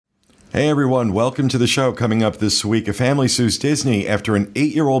Hey everyone, welcome to the show. Coming up this week, a family sues Disney after an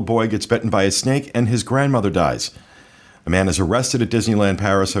 8-year-old boy gets bitten by a snake and his grandmother dies. A man is arrested at Disneyland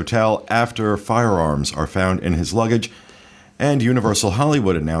Paris Hotel after firearms are found in his luggage. And Universal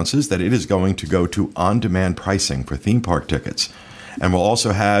Hollywood announces that it is going to go to on-demand pricing for theme park tickets. And we'll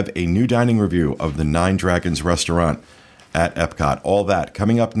also have a new dining review of the Nine Dragons restaurant at Epcot. All that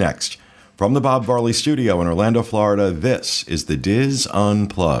coming up next. From the Bob Varley Studio in Orlando, Florida, this is the Diz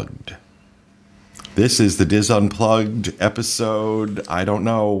Unplugged. This is the Diz Unplugged episode. I don't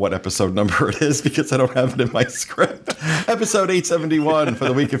know what episode number it is because I don't have it in my script. Episode 871 for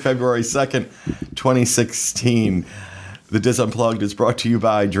the week of February 2nd, 2016. The Diz Unplugged is brought to you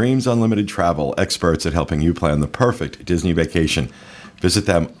by Dreams Unlimited Travel, experts at helping you plan the perfect Disney vacation. Visit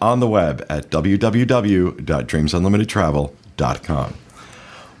them on the web at www.dreamsunlimitedtravel.com.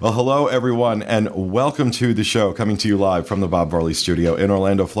 Well, hello, everyone, and welcome to the show, coming to you live from the Bob Varley Studio in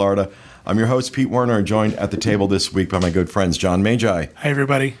Orlando, Florida. I'm your host, Pete Werner, joined at the table this week by my good friends John Magi. Hi,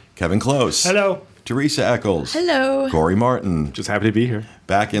 everybody. Kevin Close. Hello. Teresa Eccles. Hello. Corey Martin. Just happy to be here.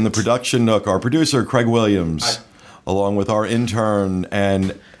 Back in the production nook, our producer, Craig Williams. Hi. Along with our intern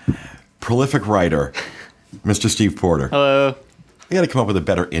and prolific writer, Mr. Steve Porter. Hello. I got to come up with a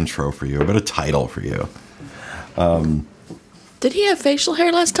better intro for you, a better title for you. Did he have facial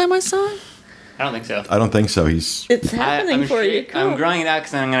hair last time I saw him? I don't think so. I don't think so. It's happening for you. Cool. I'm growing it out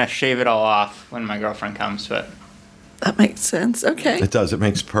because I'm going to shave it all off when my girlfriend comes. But that makes sense. Okay. It does. It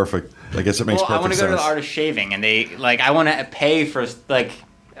makes perfect. I guess it makes perfect sense. I want to go to the artist shaving, and I want to pay for I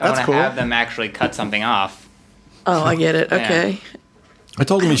want to have them actually cut something off. Oh, I get it. Okay. Yeah. I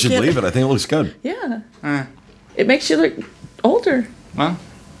told him he should leave it. I think it looks good. Yeah. It makes you look older. Well,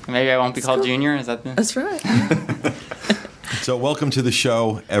 maybe I won't be called Junior. Is that the... That's right. So welcome to the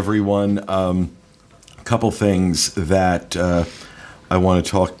show, everyone. A couple things that I want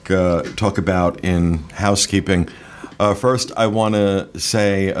to talk about in housekeeping. First, I want to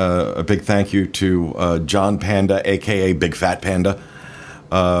say a big thank you to John Panda, a.k.a. Big Fat Panda.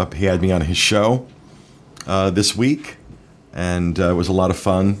 He had me on his show this week, and it was a lot of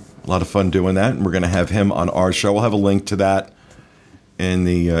fun. A lot of fun doing that, and we're going to have him on our show. We'll have a link to that in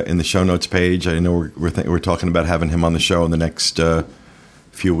the show notes page. I know we're talking about having him on the show in the next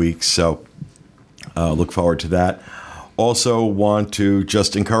few weeks, so look forward to that. Also want to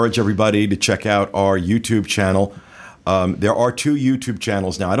just encourage everybody to check out our YouTube channel. There are 2 YouTube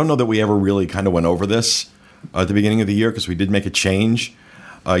channels now. I don't know that we ever really kind of went over this at the beginning of the year because we did make a change.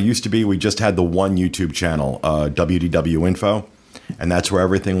 Used to be we just had the one YouTube channel, WDW Info, and that's where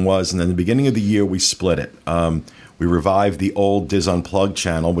everything was. And then at the beginning of the year, we split it. We revived the old Diz Unplugged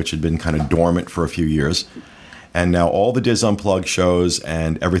channel, which had been kind of dormant for a few years. And now all the Diz Unplugged shows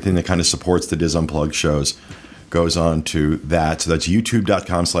and everything that kind of supports the Diz Unplugged shows goes on to that. So that's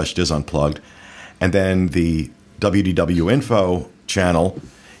youtube.com/Diz Unplugged. And then the WDW Info channel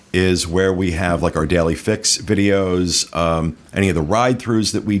is where we have like our daily fix videos, any of the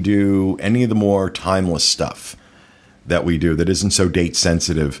ride-throughs that we do, any of the more timeless stuff that we do that isn't so date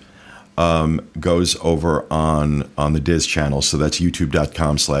sensitive. Goes over on the Diz channel. So that's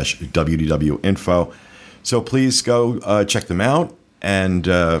youtube.com/WDW Info. So please go check them out. And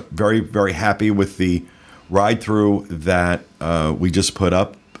very, very happy with the ride through that we just put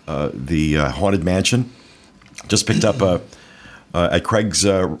up, the Haunted Mansion. Just picked up, at Craig's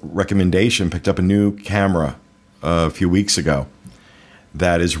recommendation, picked up a new camera a few weeks ago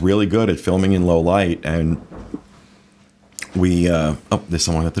that is really good at filming in low light. And we, there's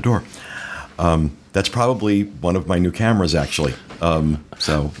someone at the door. That's probably one of my new cameras, actually.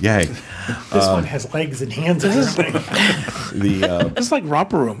 So, yay. This one has legs and hands and everything. It's like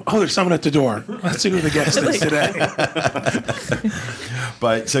Romper Room. Oh, there's someone at the door. Let's see who the guest is today.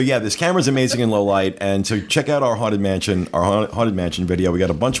 But, so, yeah, this camera's amazing in low light. And so check out our Haunted Mansion video. We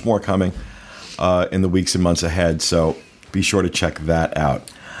got a bunch more coming in the weeks and months ahead. So be sure to check that out.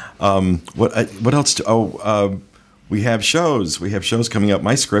 What else? We have shows. We have shows coming up.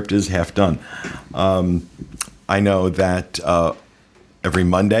 My script is half done. I know that every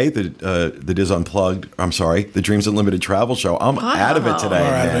Monday, the Diz Unplugged, the Dreams Unlimited Travel Show. I'm out of it today,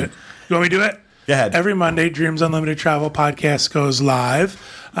 man. You want me to do it? Go ahead. Every Monday, Dreams Unlimited Travel podcast goes live.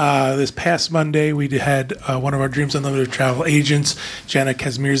 This past Monday, we had one of our Dreams Unlimited travel agents, Jenna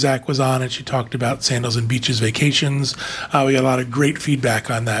Kazmierzak, was on, and she talked about Sandals and Beaches vacations. We got a lot of great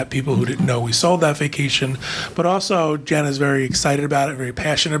feedback on that. People who didn't know we sold that vacation, but also Jenna's very excited about it, very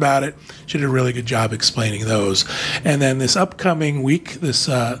passionate about it. She did a really good job explaining those. And then this upcoming week, this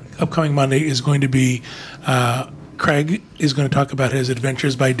upcoming Monday, is going to be Craig is going to talk about his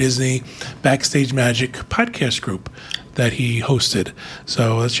Adventures by Disney Backstage Magic podcast group. that he hosted.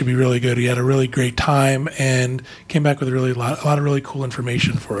 So that should be really good. He had a really great time and came back with a lot of really cool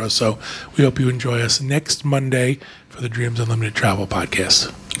information for us. So we hope you enjoy us next Monday for the Dreams Unlimited Travel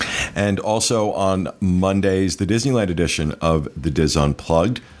podcast. And also on Mondays, the Disneyland edition of the Diz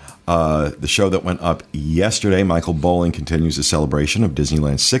Unplugged. The show that went up yesterday, Michael Bowling continues the celebration of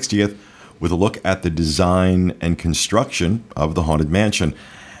Disneyland's 60th with a look at the design and construction of the Haunted Mansion.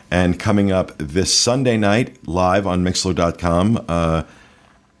 And coming up this Sunday night, live on Mixler.com,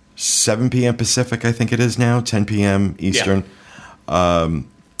 7 p.m. Pacific, I think it is now, 10 p.m. Eastern. Yeah.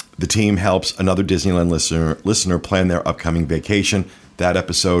 The team helps another Disneyland listener plan their upcoming vacation. That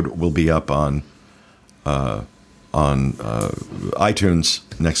episode will be up on iTunes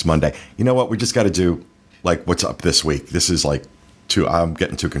next Monday. You know what? We just got to do like what's up this week. This is like I'm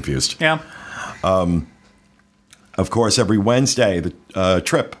getting too confused. Yeah. Of course, every Wednesday, the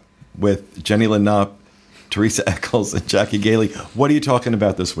trip with Jenny Lynn Knopp, Teresa Eccles, and Jackie Gailey. What are you talking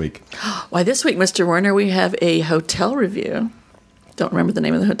about this week? Why, this week, Mr. Warner, we have a hotel review. Don't remember the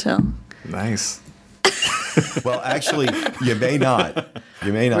name of the hotel. Nice. Well, actually, you may not.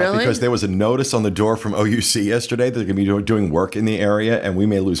 You may not, really? Because there was a notice on the door from OUC yesterday that they're going to be doing work in the area, and we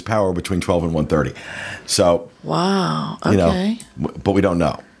may lose power between 12 and 1:30. So, wow. Okay. But we don't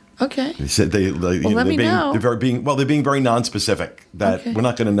know. Okay. They said let me know. They're being very non-specific. That we're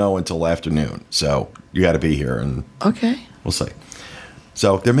not going to know until afternoon. So you got to be here, and we'll see.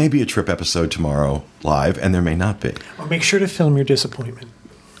 So there may be a trip episode tomorrow live, and there may not be. Well, make sure to film your disappointment.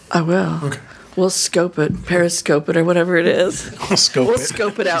 I will. Okay. We'll scope it, periscope it, or whatever it is. We'll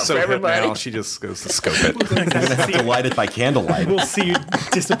scope it out so for everybody. Now she just goes to scope it. You're going to have to light it by candlelight. We'll see you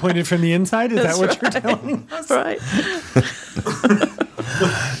disappointed from the inside. Is that what you're telling us? That's right.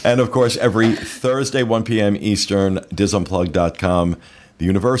 And, of course, every Thursday, 1 p.m. Eastern, DizUnplugged.com, the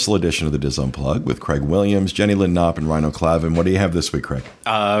Universal edition of the Diz Unplugged with Craig Williams, Jenny Lynn Knopp, and Rhino Clavin. What do you have this week, Craig?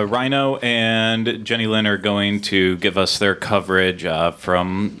 Rhino and Jenny Lynn are going to give us their coverage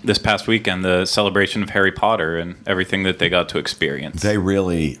from this past weekend, the celebration of Harry Potter and everything that they got to experience. They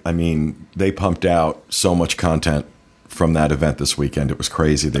really, they pumped out so much content from that event this weekend. It was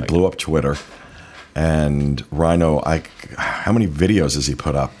crazy. They blew up Twitter. And Rhino, how many videos has he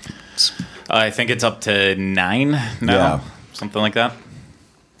put up? I think it's up to 9 now, something like that.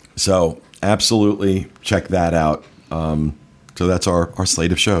 So absolutely check that out. So that's our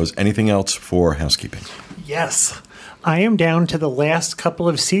slate of shows. Anything else for housekeeping? Yes. I am down to the last couple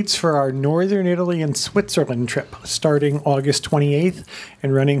of seats for our Northern Italy and Switzerland trip, starting August 28th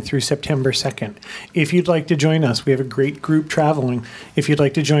and running through September 2nd. If you'd like to join us, we have a great group traveling. If you'd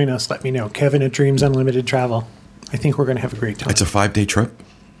like to join us, let me know. Kevin at Dreams Unlimited Travel. I think we're going to have a great time. It's a 5-day trip?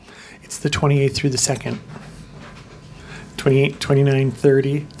 It's the 28th through the 2nd. 28, 29,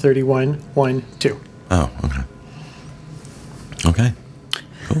 30, 31, 1, 2. Oh, okay. Okay.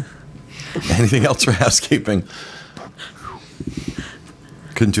 Cool. Anything else for housekeeping?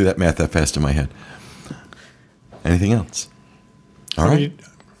 Couldn't do that math that fast in my head. Anything else? All right.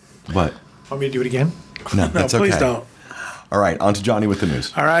 What? Want me to do it again? No, that's okay. Please don't. All right, on to Johnny with the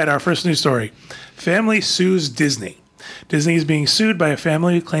news. All right, our first news story. Family sues Disney. Disney is being sued by a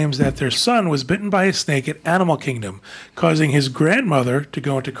family who claims that their son was bitten by a snake at Animal Kingdom, causing his grandmother to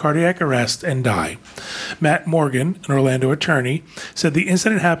go into cardiac arrest and die. Matt Morgan, an Orlando attorney, said the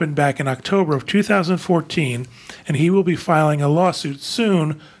incident happened back in October of 2014, and he will be filing a lawsuit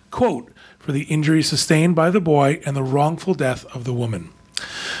soon, quote, for the injuries sustained by the boy and the wrongful death of the woman.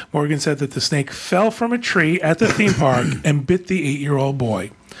 Morgan said that the snake fell from a tree at the theme park and bit the 8-year-old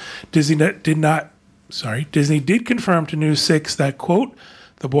boy. Disney did confirm to News 6 that, quote,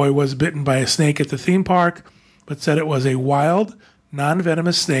 the boy was bitten by a snake at the theme park, but said it was a wild,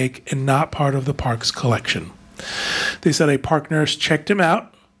 non-venomous snake and not part of the park's collection. They said a park nurse checked him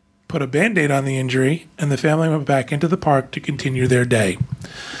out, put a Band-Aid on the injury, and the family went back into the park to continue their day.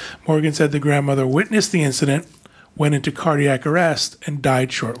 Morgan said the grandmother witnessed the incident, went into cardiac arrest, and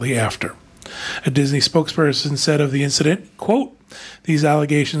died shortly after. A Disney spokesperson said of the incident, quote, these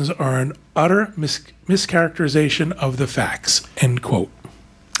allegations are an utter mischaracterization of the facts, end quote.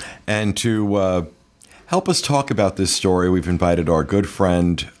 And to help us talk about this story, we've invited our good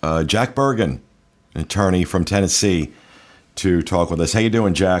friend, Jack Bergen, an attorney from Tennessee, to talk with us. How you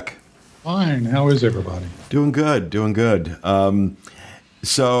doing, Jack? Fine. How is everybody? Doing good, doing good.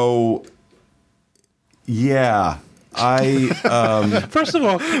 Yeah. First of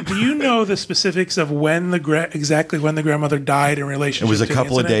all, do you know the specifics of when exactly when the grandmother died in relation? It was a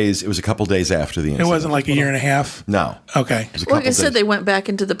couple of days. It was a couple of days after the incident. It wasn't like a year and a half. No. Okay. Well, like I said, they went back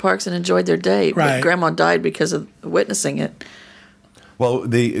into the parks and enjoyed their day. Right. But Grandma died because of witnessing it. Well,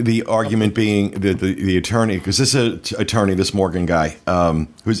 the argument being the attorney, because this attorney, this Morgan guy,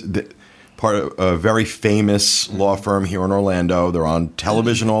 who's part of a very famous law firm here in Orlando. They're on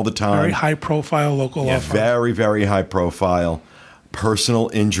television all the time. Very high-profile local law firm. Very, very high-profile personal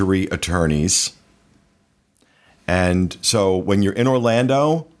injury attorneys. And so when you're in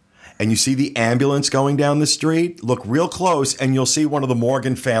Orlando and you see the ambulance going down the street, look real close and you'll see one of the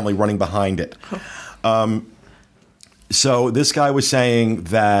Morgan family running behind it. So this guy was saying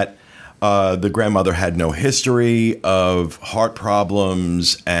that the grandmother had no history of heart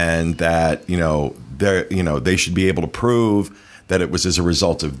problems, and that they should be able to prove that it was as a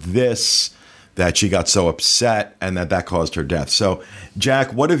result of this that she got so upset and that caused her death. So,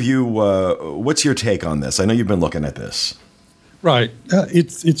 Jack, what's your take on this? I know you've been looking at this. Right.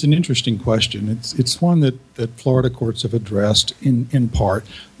 It's an interesting question. It's one that Florida courts have addressed in part.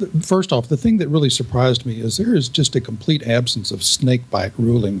 First off, the thing that really surprised me is there is just a complete absence of snake bite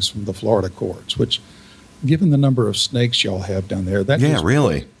rulings from the Florida courts, which, given the number of snakes y'all have down there,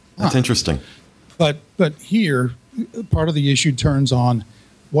 really, that's interesting. But here, part of the issue turns on,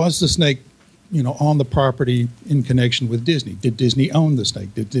 was the snake, on the property in connection with Disney? Did Disney own the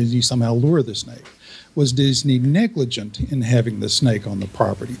snake? Did Disney somehow lure the snake? Was Disney negligent in having the snake on the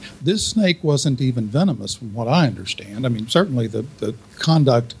property? This snake wasn't even venomous, from what I understand. I mean, certainly the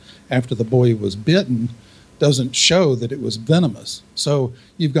conduct after the boy was bitten doesn't show that it was venomous. So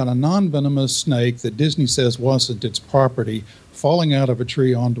you've got a non-venomous snake that Disney says wasn't its property falling out of a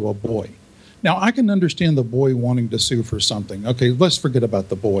tree onto a boy. Now, I can understand the boy wanting to sue for something. Okay, let's forget about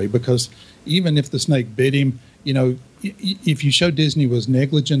the boy, because even if the snake bit him, if you show Disney was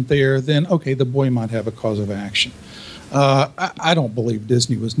negligent there, then, okay, the boy might have a cause of action. I don't believe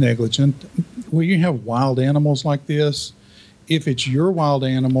Disney was negligent. When you have wild animals like this, if it's your wild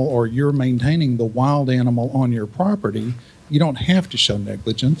animal or you're maintaining the wild animal on your property, you don't have to show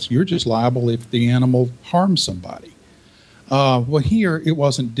negligence. You're just liable if the animal harms somebody. Well, here, it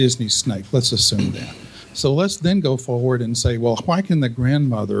wasn't Disney's snake. Let's assume that. So let's then go forward and say, well, why can the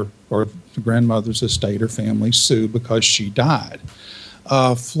grandmother or the grandmother's estate or family sue because she died?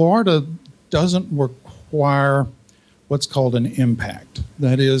 Florida doesn't require what's called an impact.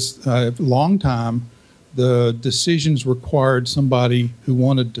 That is, a long time, the decisions required somebody who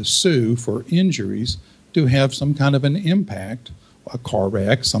wanted to sue for injuries to have some kind of an impact, a car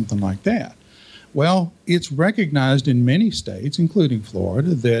wreck, something like that. Well, it's recognized in many states, including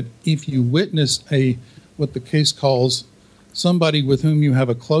Florida, that if you witness what the case calls somebody with whom you have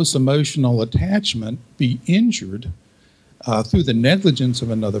a close emotional attachment be injured through the negligence of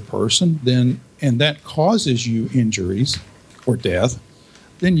another person, and that causes you injuries or death,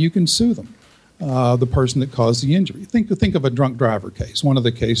 then you can sue them, the person that caused the injury. Think of a drunk driver case. One of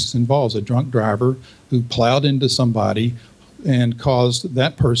the cases involves a drunk driver who plowed into somebody and caused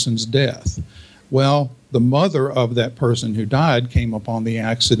that person's death. Well, the mother of that person who died came upon the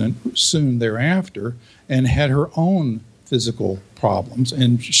accident soon thereafter and had her own physical problems,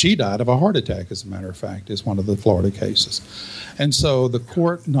 and she died of a heart attack, as a matter of fact, is one of the Florida cases. And so the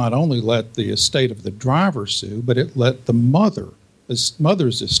court not only let the estate of the driver sue, but it let the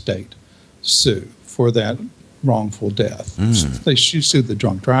mother's estate sue for that wrongful death. She sued the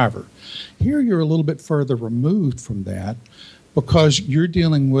drunk driver. Here you're a little bit further removed from that because you're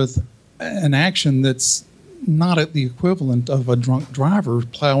dealing with an action that's not at the equivalent of a drunk driver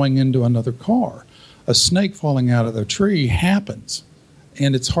plowing into another car. A snake falling out of a tree happens,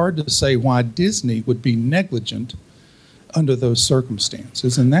 and it's hard to say why Disney would be negligent under those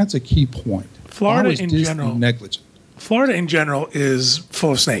circumstances, and that's a key point. Florida why was Disney negligent? Florida in general is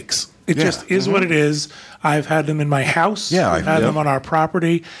full of snakes. It just is what it is. I've had them in my house. I've had them on our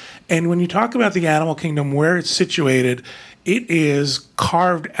property. And when you talk about the animal kingdom, where it's situated, it is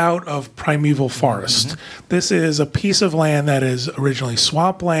carved out of primeval forest. This is a piece of land that is originally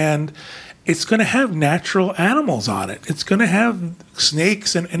swampland. It's going to have natural animals on it. It's going to have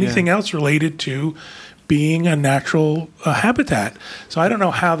snakes and anything else related to being a natural habitat. So I don't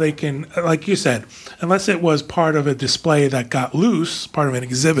know how they can, like you said, unless it was part of a display that got loose, part of an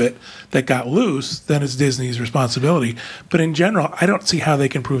exhibit that got loose, then it's Disney's responsibility. But in general, I don't see how they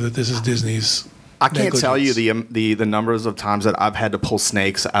can prove that this is Disney's I can't negligence. tell you the numbers of times that I've had to pull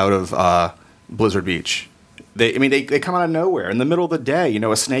snakes out of Blizzard Beach. They come out of nowhere. In the middle of the day,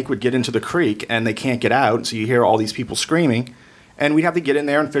 a snake would get into the creek and they can't get out. So you hear all these people screaming, and we'd have to get in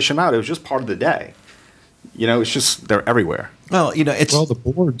there and fish them out. It was just part of the day. It's just they're everywhere. Well, the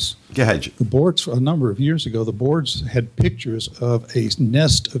boards. Go ahead. The boards, a number of years ago, the boards had pictures of a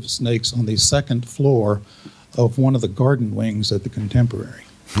nest of snakes on the second floor of one of the garden wings at the Contemporary.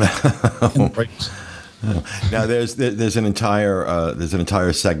 Now there's an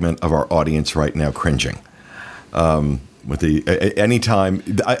entire segment of our audience right now cringing. With the anytime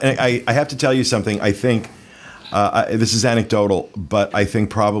I have to tell you something. I think this is anecdotal, but I think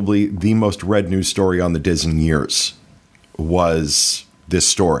probably the most read news story on the Diz in years was this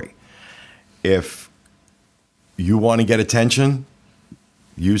story. If you want to get attention,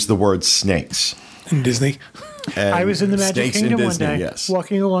 use the word snakes. In Disney. And I was in the Magic Kingdom Disney, one day, yes.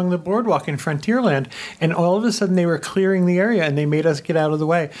 walking along the boardwalk in Frontierland, and all of a sudden they were clearing the area, and they made us get out of the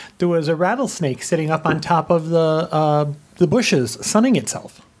way. There was a rattlesnake sitting up on top of the bushes, sunning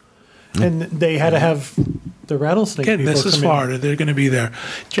itself, and they had to have the rattlesnake. Again, people this is come in. Florida. They're going to be there.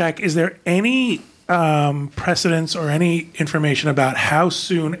 Jack, is there any precedence or any information about how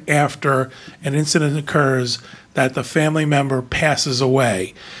soon after an incident occurs that the family member passes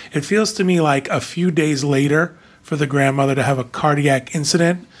away? It feels to me like a few days later for the grandmother to have a cardiac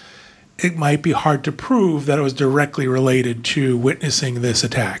incident, it might be hard to prove that it was directly related to witnessing this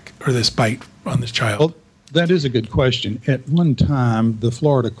attack or this bite on this child. Well, that is a good question. At one time, the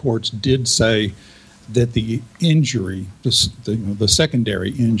Florida courts did say that the injury, the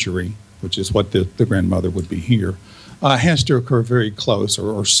secondary injury, which is what the grandmother would be here, has to occur very close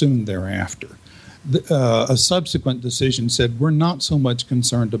or soon thereafter. A subsequent decision said we're not so much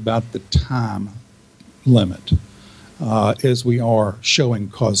concerned about the time limit as we are showing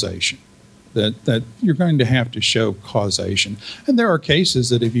causation. That you're going to have to show causation. And there are cases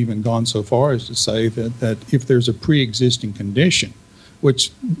that have even gone so far as to say that if there's a pre-existing condition,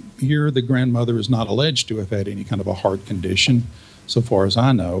 which here the grandmother is not alleged to have had any kind of a heart condition, so far as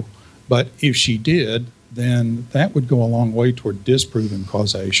I know, but if she did, then that would go a long way toward disproving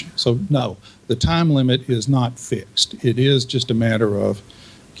causation. So no, the time limit is not fixed. It is just a matter of,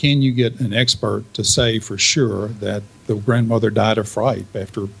 can you get an expert to say for sure that the grandmother died of fright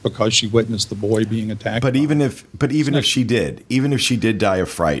because she witnessed the boy being attacked? But even if she did die of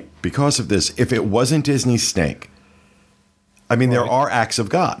fright because of this, if it wasn't Disney's snake, I mean, there are acts of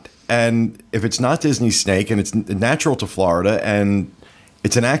God, and if it's not Disney's snake and it's natural to Florida and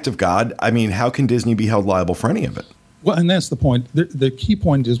it's an act of God, I mean, how can Disney be held liable for any of it? Well, and that's the point. The key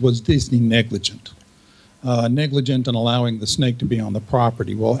point was Disney negligent? Negligent in allowing the snake to be on the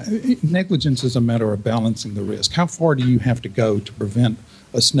property. Well, negligence is a matter of balancing the risk. How far do you have to go to prevent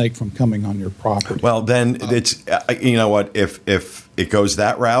a snake from coming on your property? Well, then it's, you know what, if it goes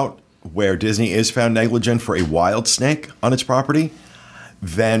that route where Disney is found negligent for a wild snake on its property,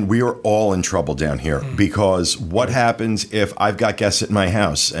 then we are all in trouble down here, because what happens if I've got guests at my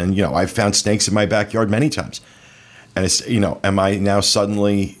house and, you know, I've found snakes in my backyard many times, and it's, you know, am I now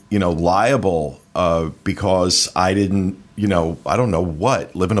suddenly, you know, liable because I didn't, you know, I don't know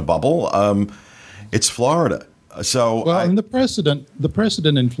what, live in a bubble? It's Florida. So and the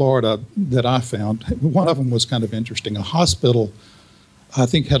precedent in Florida that I found, one of them was kind of interesting. A hospital, I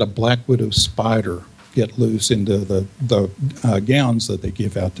think, had a black widow spider get loose into the gowns that they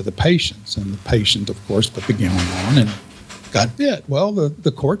give out to the patients. And the patient, of course, put the gown on and got bit. Well,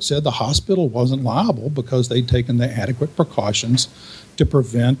 the court said the hospital wasn't liable because they'd taken the adequate precautions to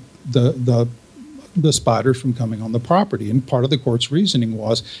prevent the spiders from coming on the property. And part of the court's reasoning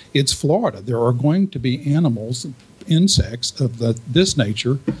was it's Florida. There are going to be animals, insects of this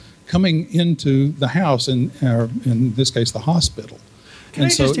nature coming into the house, and in this case, the hospital. Can I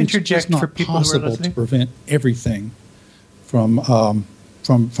just interject for people who are possible listening? to prevent everything from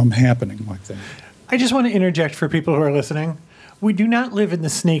happening like that. I just want to interject for people who are listening. We do not live in the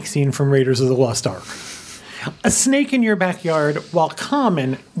snake scene from Raiders of the Lost Ark. A snake in your backyard, while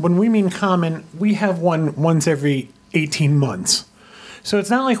common, when we mean common, we have one once every 18 months. So it's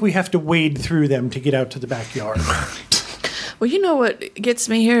not like we have to wade through them to get out to the backyard. Well, you know what gets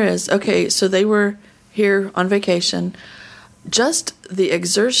me here is, okay, so they were here on vacation. Just the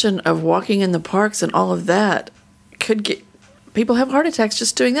exertion of walking in the parks and all of that could get people have heart attacks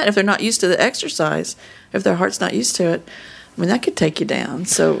just doing that if they're not used to the exercise, if their heart's not used to it. I mean, that could take you down.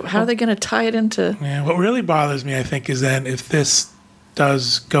 So how are they going to tie it into? Yeah, what really bothers me, I think, is then if this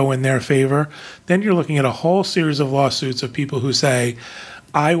does go in their favor, then you're looking at a whole series of lawsuits of people who say,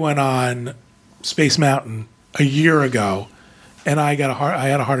 I went on Space Mountain a year ago, and I had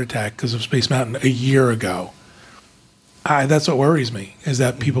a heart attack because of Space Mountain a year ago. That's what worries me, is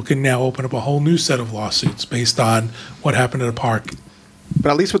that people can now open up a whole new set of lawsuits based on what happened at a park. But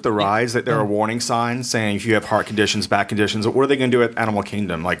at least with the rides, that there are warning signs saying if you have heart conditions, back conditions, what are they going to do at Animal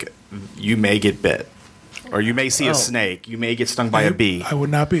Kingdom? Like, you may get bit, or you may see a snake, you may get stung by a bee. I would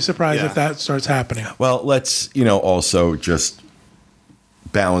not be surprised if that starts happening. Well, let's, also just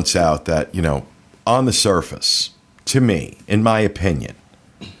balance out that, on the surface, to me, in my opinion,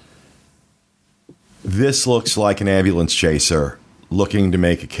 this looks like an ambulance chaser looking to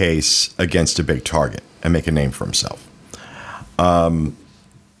make a case against a big target and make a name for himself.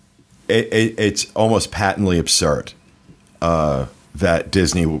 It's almost patently absurd that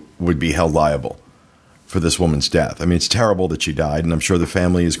Disney would be held liable for this woman's death. I mean, it's terrible that she died, and I'm sure the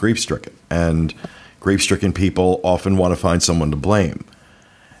family is grief-stricken. And grief-stricken people often want to find someone to blame.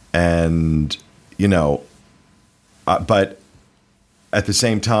 And, but at the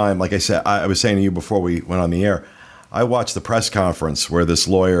same time, like I said, I was saying to you before we went on the air, I watched the press conference where this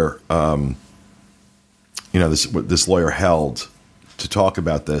lawyer, this lawyer held to talk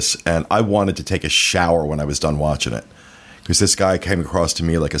about this, and I wanted to take a shower when I was done watching it, because this guy came across to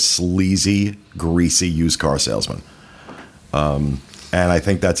me like a sleazy, greasy used car salesman. And I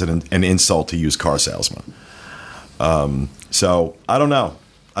think that's an insult to used car salesman. So I don't know.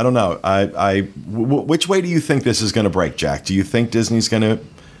 Which way do you think this is going to break, Jack? Do you think Disney's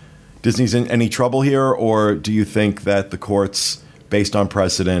in any trouble here, or do you think that the courts, based on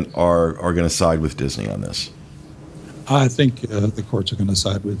precedent, are going to side with Disney on this? I think the courts are going to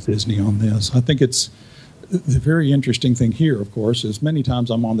side with Disney on this. I think it's the very interesting thing here, of course, is many times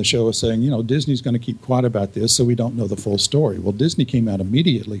I'm on the show saying, Disney's going to keep quiet about this so we don't know the full story. Well, Disney came out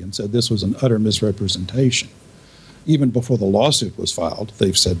immediately and said this was an utter misrepresentation. Even before the lawsuit was filed,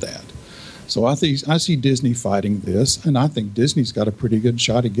 they've said that. So I see Disney fighting this, and I think Disney's got a pretty good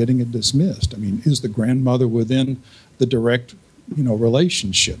shot at getting it dismissed. I mean, is the grandmother within the direct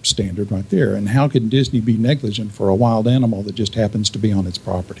relationship standard right there? And how can Disney be negligent for a wild animal that just happens to be on its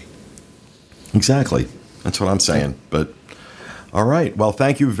property? Exactly. That's what I'm saying. But all right. Well,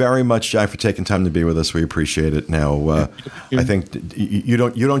 thank you very much, Jack, for taking time to be with us. We appreciate it. Now, I think you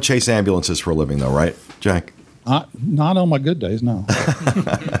don't chase ambulances for a living, though, right, Jack? Not on my good days, no.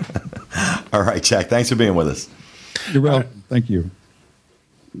 All right, Jack. Thanks for being with us. You're welcome. Thank you.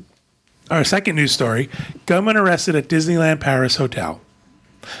 Our second news story, gunman arrested at Disneyland Paris Hotel.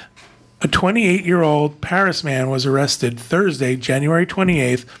 A 28-year-old Paris man was arrested Thursday, January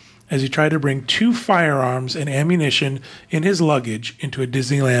 28th, as he tried to bring 2 firearms and ammunition in his luggage into a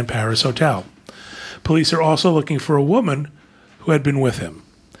Disneyland Paris hotel. Police are also looking for a woman who had been with him.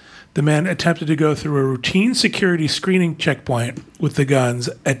 The man attempted to go through a routine security screening checkpoint with the guns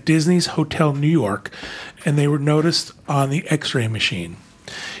at Disney's Hotel New York, and they were noticed on the X-ray machine.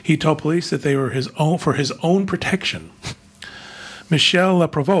 He told police that they were for his own protection. Michel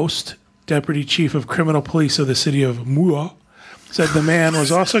Leprovost, deputy chief of criminal police of the city of Meaux, said the man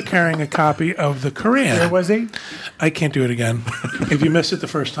was also carrying a copy of the Quran. Where was he? I can't do it again. If you missed it the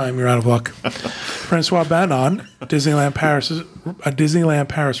first time, you're out of luck. Francois Banon, a Disneyland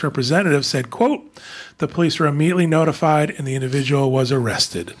Paris representative, said, quote, "The police were immediately notified and the individual was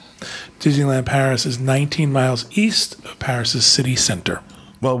arrested." Disneyland Paris is 19 miles east of Paris's city center.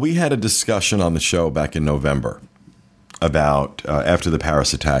 Well, we had a discussion on the show back in November about, after the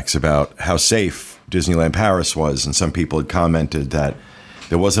Paris attacks, about how safe Disneyland Paris was, and some people had commented that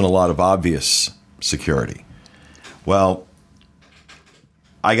there wasn't a lot of obvious security. Well,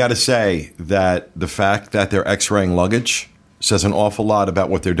 I got to say that the fact that they're X-raying luggage says an awful lot about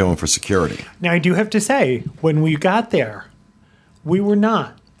what they're doing for security. Now, I do have to say, when we got there, we were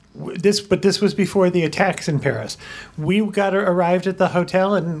not. But this was before the attacks in Paris. We arrived at the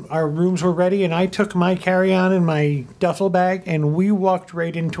hotel and our rooms were ready, and I took my carry-on and my duffel bag, and we walked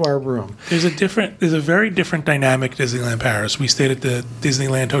right into our room. There's a very different dynamic at Disneyland Paris. We stayed at the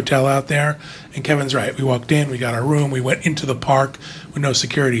Disneyland Hotel out there, and Kevin's right. We walked in, we got our room, we went into the park with no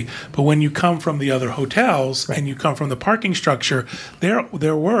security. But when you come from the other hotels and you come from the parking structure,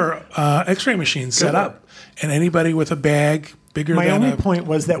 there were X-ray machines set up, and anybody with a bag bigger My than only point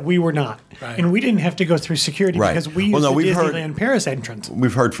was that we were not. Right. And we didn't have to go through security because we used the Disneyland Paris entrance.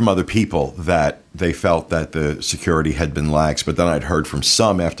 We've heard from other people that they felt that the security had been lax, but then I'd heard from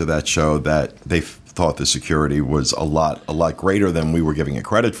some after that show that they thought the security was a lot greater than we were giving it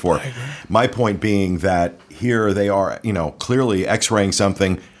credit for. My point being that here they are, clearly X-raying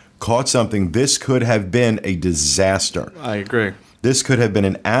something, caught something. This could have been a disaster. I agree. This could have been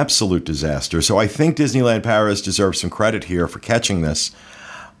an absolute disaster. So I think Disneyland Paris deserves some credit here for catching this.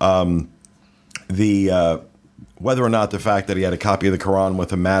 Whether or not the fact that he had a copy of the Quran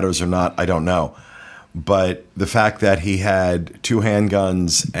with him matters or not, I don't know. But the fact that he had 2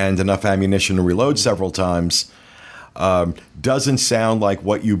 handguns and enough ammunition to reload several times doesn't sound like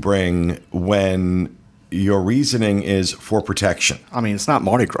what you bring when your reasoning is for protection. I mean, it's not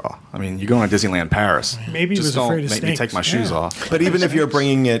Mardi Gras. I mean, you're going to Disneyland Paris. Maybe he was afraid of snakes. Just don't make me take my shoes off. But even if you're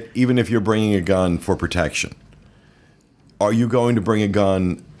bringing a gun for protection, are you going to bring a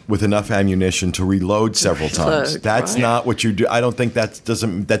gun with enough ammunition to reload several times. That's right. not what you do. I don't think that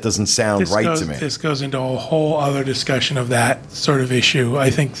doesn't sound right to me. This goes into a whole other discussion of that sort of issue.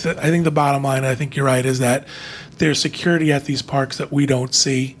 I think the bottom line, I think you're right, is that there's security at these parks that we don't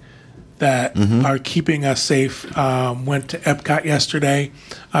see that are keeping us safe. Went to Epcot yesterday.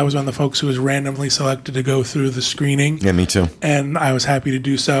 I was one of the folks who was randomly selected to go through the screening. Yeah, me too. And I was happy to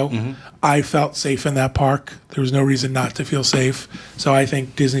do so. I felt safe in that park. There was no reason not to feel safe. So I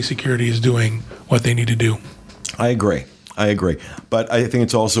think Disney security is doing what they need to do. I agree. But I think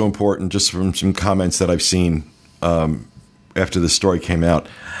it's also important, just from some comments that I've seen after this story came out,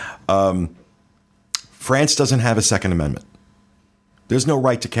 France doesn't have a Second Amendment. There's no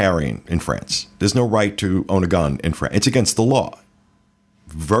right to carry in France. There's no right to own a gun in France. It's against the law,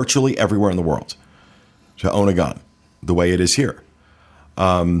 virtually everywhere in the world, to own a gun, the way it is here.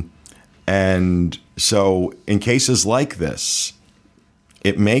 And so in cases like this,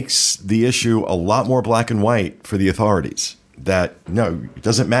 it makes the issue a lot more black and white for the authorities. That, no, it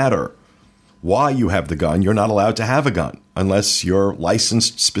doesn't matter why you have the gun. You're not allowed to have a gun unless you're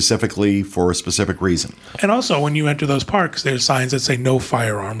licensed specifically for a specific reason. And also, when you enter those parks, there's signs that say no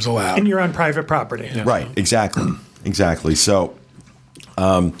firearms allowed. And you're on private property. Yeah. Right, exactly. So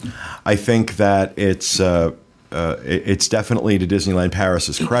I think that it's definitely to Disneyland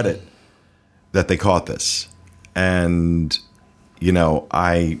Paris's credit that they caught this. And, you know,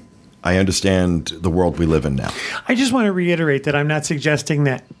 I understand the world we live in now. I just want to reiterate that I'm not suggesting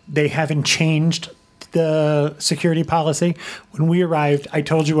that they haven't changed the security policy. When we arrived, I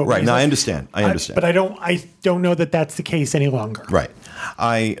told you what Right. we No, I understand. But I don't know that that's the case any longer. Right.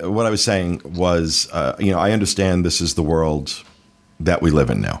 What I was saying was, I understand this is the world that we live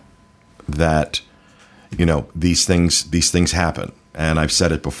in now. That, these things happen. And I've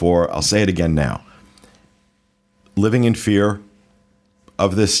said it before. I'll say it again now. Living in fear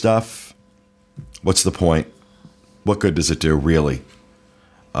of this stuff, what's the point? What good does it do, really?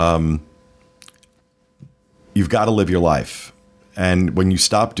 You've got to live your life. And when you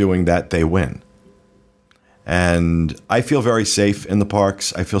stop doing that, they win. And I feel very safe in the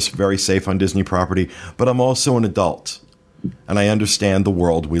parks. I feel very safe on Disney property. But I'm also an adult. And I understand the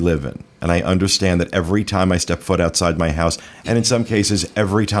world we live in. And I understand that every time I step foot outside my house, and in some cases,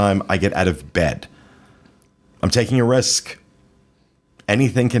 every time I get out of bed, I'm taking a risk.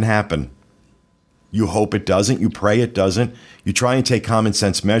 Anything can happen. You hope it doesn't. You pray it doesn't. You try and take common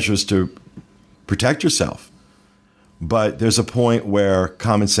sense measures to protect yourself. But there's a point where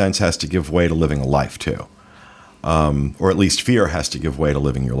common sense has to give way to living a life too, or at least fear has to give way to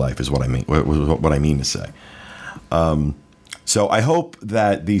living your life. Is what I mean. What I mean to say. So I hope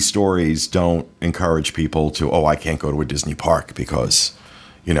that these stories don't encourage people to, I can't go to a Disney park because,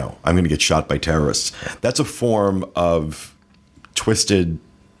 I'm going to get shot by terrorists. That's a form of twisted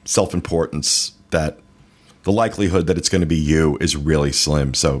self-importance that the likelihood that it's going to be you is really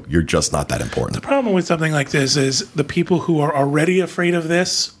slim. So you're just not that important. The problem with something like this is the people who are already afraid of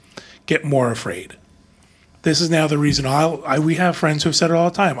this get more afraid. This is now the reason we have friends who've said it all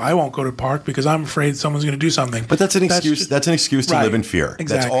the time. I won't go to the park because I'm afraid someone's going to do something. But that's an excuse. That's an excuse to live in fear.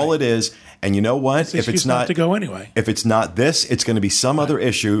 Exactly. That's all it is. And you know what? If it's not to go anyway. If it's not this, it's going to be some other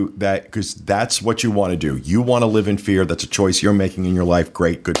issue because that's what you want to do. You want to live in fear. That's a choice you're making in your life.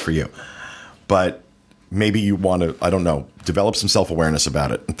 Great, good for you. But maybe you want to, I don't know, develop some self-awareness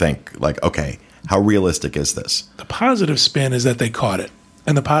about it and think like, okay, how realistic is this? The positive spin is that they caught it.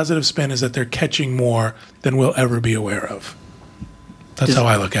 And the positive spin is that they're catching more than we'll ever be aware of. That's how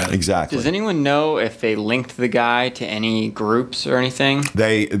I look at it. Exactly. Does anyone know if they linked the guy to any groups or anything?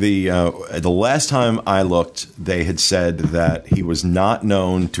 The last time I looked, they had said that he was not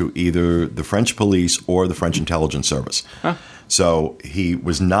known to either the French police or the French intelligence service. Huh. So he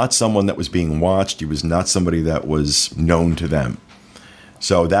was not someone that was being watched. He was not somebody that was known to them.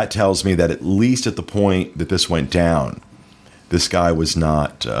 So that tells me that at least at the point that this went down, this guy was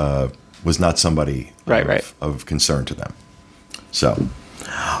not somebody of concern to them. So,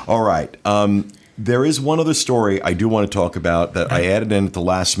 all right. There is one other story I do want to talk about that I added in at the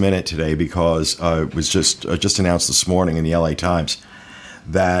last minute today because it was just announced this morning in the LA Times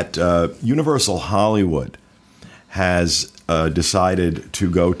that Universal Hollywood has decided to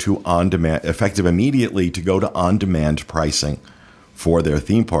go to on-demand, effective immediately, to go to on-demand pricing for their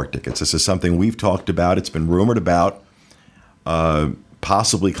theme park tickets. This is something we've talked about. It's been rumored about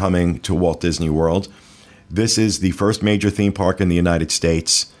possibly coming to Walt Disney World. This is the first major theme park in the United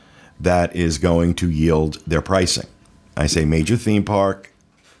States that is going to yield their pricing. I say major theme park.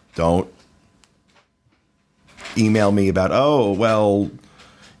 Don't email me about,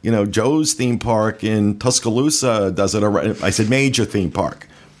 Joe's theme park in Tuscaloosa does it already. I said major theme park.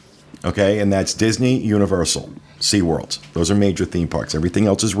 Okay, and that's Disney, Universal, SeaWorld. Those are major theme parks. Everything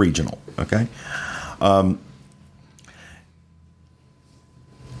else is regional. Okay.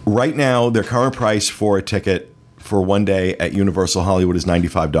 Right now, their current price for a ticket for one day at Universal Hollywood is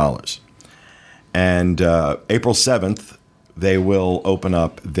 $95. And April 7th, they will open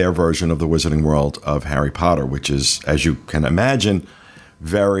up their version of the Wizarding World of Harry Potter, which is, as you can imagine,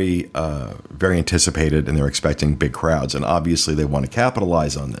 very, very anticipated, and they're expecting big crowds. And obviously, they want to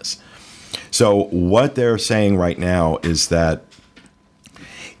capitalize on this. So what they're saying right now is that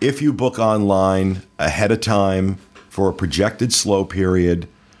if you book online ahead of time for a projected slow period,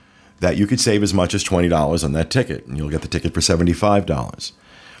 that you could save as much as $20 on that ticket, and you'll get the ticket for $75.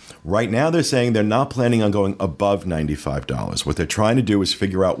 Right now, they're saying they're not planning on going above $95. What they're trying to do is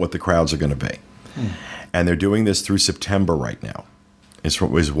figure out what the crowds are going to be. And they're doing this through September right now, is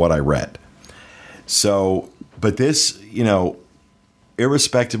what I read. So, but this,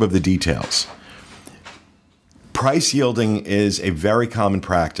 irrespective of the details, price yielding is a very common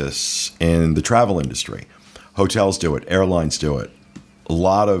practice in the travel industry. Hotels do it. Airlines do it. A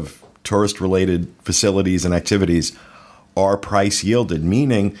lot of tourist-related facilities and activities are price yielded,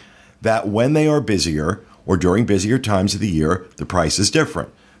 meaning that when they are busier or during busier times of the year, the price is different.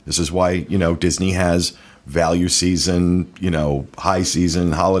 This is why, Disney has value season, high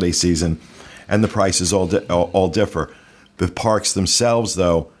season, holiday season, and the prices all differ. The parks themselves,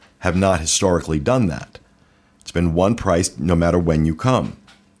 though, have not historically done that. It's been one price no matter when you come.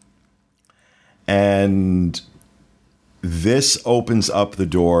 And this opens up the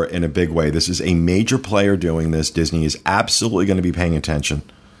door in a big way. This is a major player doing this. Disney is absolutely going to be paying attention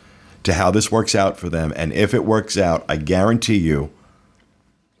to how this works out for them. And if it works out, I guarantee you,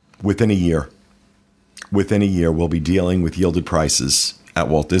 within a year, we'll be dealing with yielded prices at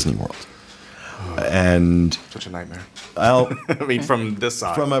Walt Disney World. And such a nightmare. Well, I mean, from this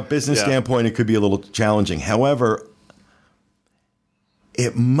side. From a business standpoint, it could be a little challenging. However,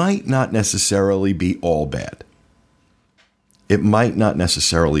 it might not necessarily be all bad. It might not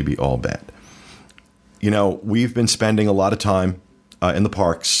necessarily be all bad. We've been spending a lot of time in the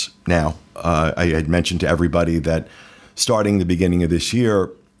parks now. I had mentioned to everybody that starting the beginning of this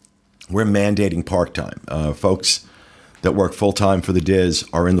year, we're mandating park time. Folks that work full-time for the DIS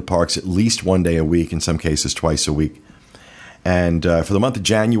are in the parks at least one day a week, in some cases twice a week. And for the month of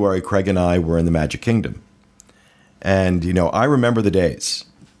January, Craig and I were in the Magic Kingdom. And, I remember the days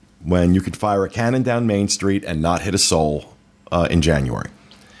when you could fire a cannon down Main Street and not hit a soul in January.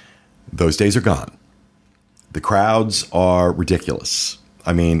 Those days are gone. The crowds are ridiculous.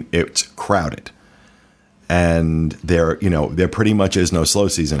 I mean, it's crowded. And there pretty much is no slow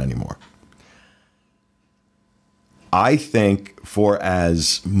season anymore. I think for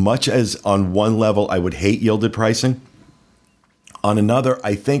as much as on one level I would hate yielded pricing, on another,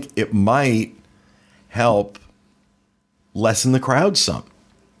 I think it might help lessen the crowd some.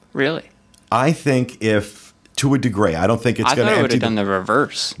 Really? I think if, to a degree, I don't think it's going to empty. I thought it would have done the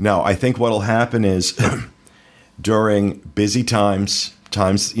reverse. No, I think what will happen is during busy times,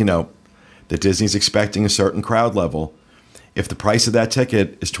 that Disney's expecting a certain crowd level, if the price of that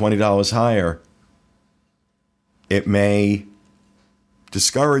ticket is $20 higher, it may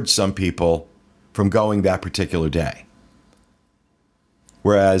discourage some people from going that particular day.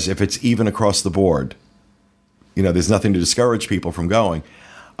 Whereas if it's even across the board, there's nothing to discourage people from going.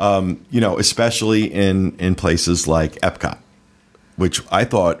 Especially in places like Epcot, which I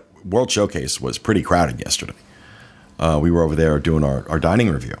thought World Showcase was pretty crowded yesterday. We were over there doing our dining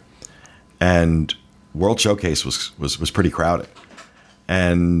review, and World Showcase was pretty crowded.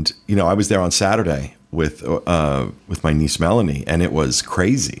 And I was there on Saturday with my niece Melanie, and it was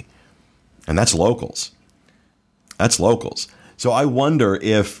crazy. And that's locals. So I wonder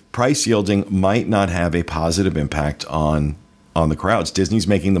if price yielding might not have a positive impact on the crowds. Disney's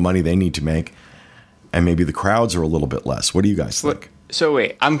making the money they need to make, and maybe the crowds are a little bit less. What do you guys think? So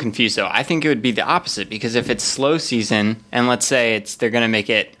wait, I'm confused though. I think it would be the opposite, because if it's slow season, and let's say they're going to make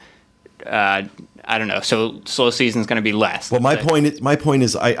it, I don't know, so slow season's going to be less. Well, my point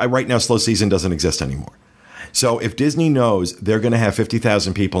is, I right now slow season doesn't exist anymore. So if Disney knows they're going to have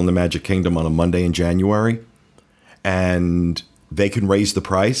 50,000 people in the Magic Kingdom on a Monday in January, and they can raise the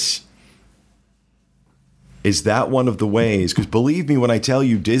price, is that one of the ways? Because believe me when I tell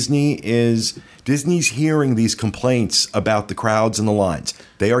you, Disney's hearing these complaints about the crowds and the lines.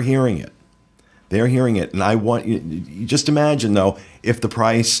 They are hearing it. And I want you just imagine, though, if the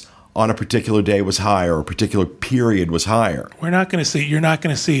price on a particular day was higher or a particular period was higher. You're not going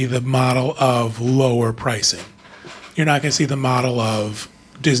to see the model of lower pricing. You're not going to see the model of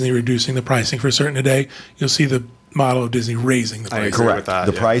Disney reducing the pricing for a certain day. You'll see the model of Disney raising the I price. agree Correct. with that,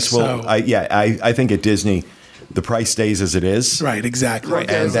 The yeah. price will. So- I think at Disney, the price stays as it is. Right, exactly. Right.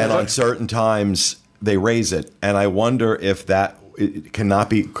 And then Yeah. on certain times they raise it, and I wonder if that could not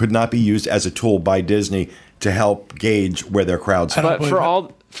be used as a tool by Disney to help gauge where their crowds are. don't But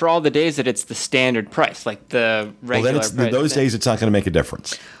believe for all the days that it's the standard price, like the Well, regular then price. those days it's not going to make a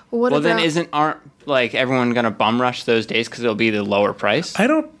difference. What Well, then about- aren't like everyone going to bum rush those days because it'll be the lower price? I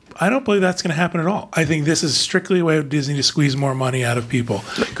don't believe that's going to happen at all. I think this is strictly a way of Disney to squeeze more money out of people.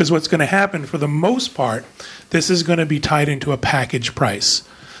 Because what's going to happen, for the most part, this is going to be tied into a package price.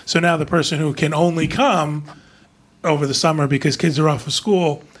 So now the person who can only come over the summer because kids are off of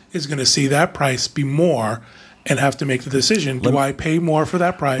school is going to see that price be more and have to make the decision: do I pay more for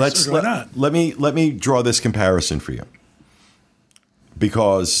that price or do I not? Let me draw this comparison for you,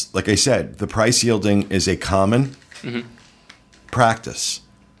 because, like I said, the price yielding is a common practice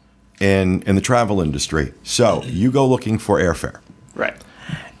in the travel industry. So you go looking for airfare, Right.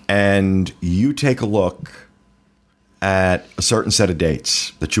 and you take a look at a certain set of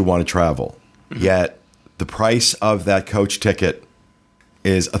dates that you want to travel. Yet the price of that coach ticket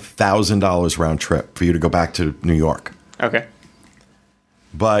is $1,000 round trip for you to go back to New York. Okay.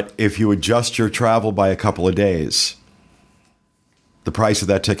 But if you adjust your travel by a couple of days, the price of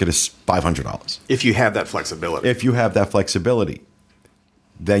that ticket is $500. If you have that flexibility. If you have that flexibility,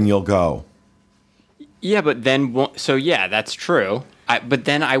 then you'll go. Yeah, but then that's true. But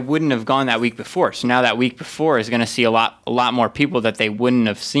then I wouldn't have gone that week before. So now that week before is going to see a lot more people that they wouldn't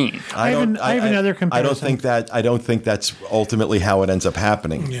have seen. I have another comparison. I don't think that's ultimately how it ends up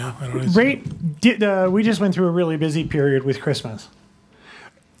happening. Yeah, I don't know. We just went through a really busy period with Christmas.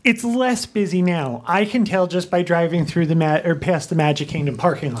 It's less busy now. I can tell just by driving through past the Magic Kingdom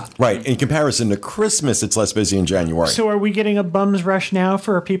parking lot. Right. In comparison to Christmas, it's less busy in January. So are we getting a bum's rush now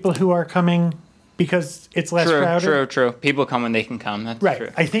for people who are coming because it's less crowded? True. People come when they can come. That's Right. true.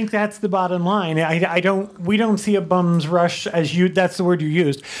 I think that's the bottom line. We don't see a bum's rush that's the word you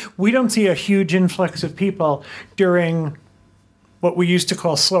used. We don't see a huge influx of people during what we used to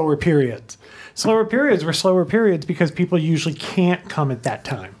call slower periods. Slower periods were slower periods because people usually can't come at that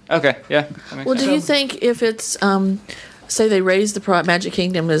time. Okay, yeah. That makes Well, sense. do you think if it's, say they raise the price, Magic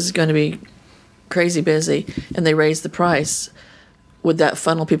Kingdom is going to be crazy busy, and they raise the price, would that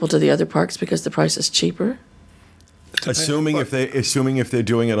funnel people to the other parks because the price is cheaper? Assuming if they're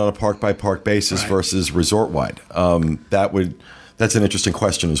doing it on a park by park basis versus resort wide, that's an interesting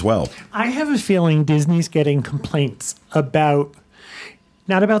question as well. I have a feeling Disney's getting complaints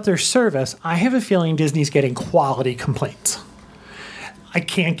not about their service. I have a feeling Disney's getting quality complaints. I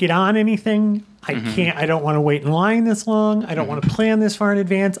can't get on anything. I don't want to wait in line this long. I don't want to plan this far in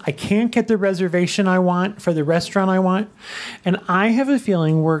advance. I can't get the reservation I want for the restaurant I want. And I have a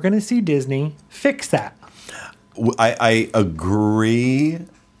feeling we're going to see Disney fix that. I agree,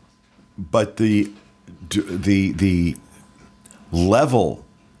 but the level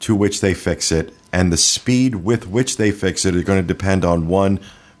to which they fix it and the speed with which they fix it are going to depend on one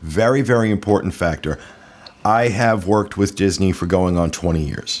very, very important factor. I have worked with Disney for going on 20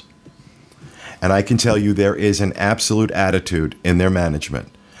 years. And I can tell you there is an absolute attitude in their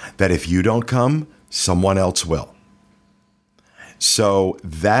management that if you don't come, someone else will. So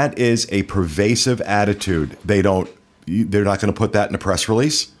that is a pervasive attitude. They're not going to put that in a press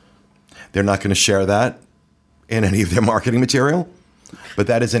release. They're not going to share that in any of their marketing material. But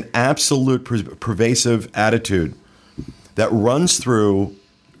that is an absolute pervasive attitude that runs through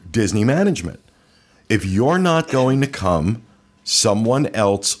Disney management. If you're not going to come, someone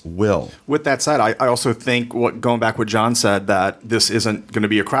else will. With that said, I also think, going back what John said, that this isn't going to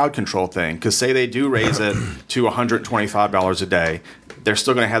be a crowd control thing. Because say they do raise it to $125 a day, they're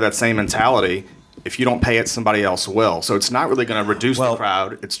still going to have that same mentality. If you don't pay it, somebody else will. So it's not really going to reduce the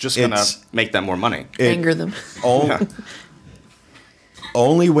crowd. It's just going to make them more money. Anger them.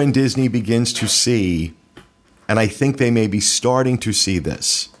 Only when Disney begins to see, and I think they may be starting to see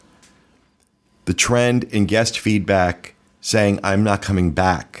this, the trend in guest feedback saying, I'm not coming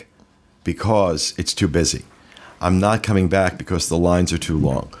back because it's too busy. I'm not coming back because the lines are too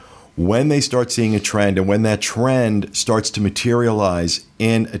long. When they start seeing a trend, and when that trend starts to materialize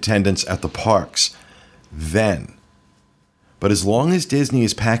in attendance at the parks, then. But as long as Disney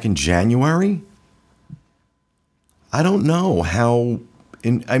is back in January, I don't know how.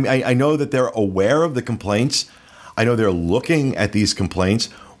 I know that they're aware of the complaints. I know they're looking at these complaints.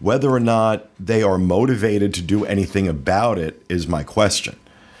 Whether or not they are motivated to do anything about it is my question.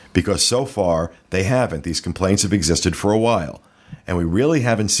 Because so far, they haven't. These complaints have existed for a while. And we really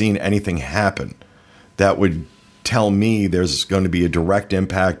haven't seen anything happen that would tell me there's going to be a direct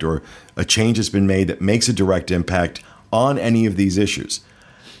impact or a change has been made that makes a direct impact on any of these issues.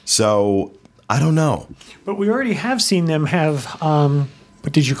 So I don't know. But we already have seen them have,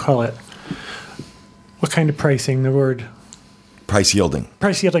 what did you call it? What kind of pricing? The word? Price yielding.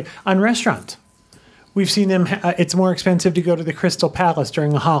 Price yielding on restaurants. We've seen them, it's more expensive to go to the Crystal Palace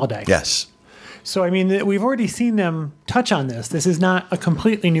during a holiday. Yes. So, I mean, we've already seen them touch on this. This is not a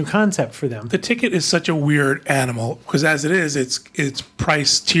completely new concept for them. The ticket is such a weird animal because, as it is, it's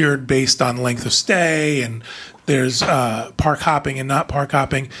price tiered based on length of stay, and there's park hopping and not park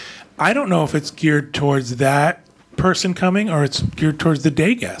hopping. I don't know if it's geared towards that person coming or it's geared towards the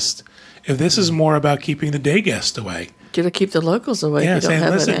day guest. If this is more about keeping the day guest away. You to keep the locals away Yeah, if you don't saying,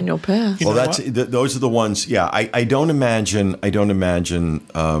 have listen, an annual pass. Well, those are the ones. Yeah, I don't imagine.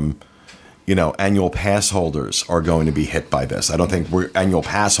 Annual pass holders are going to be hit by this. I don't think annual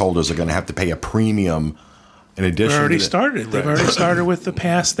pass holders are going to have to pay a premium in addition. They've already to started. They've already started with the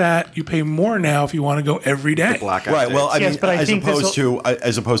pass that you pay more now if you want to go every day. Blackout Right. days. Well, I Yes, mean, but I as think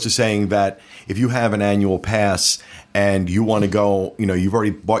opposed to saying that if you have an annual pass and you want to go, you've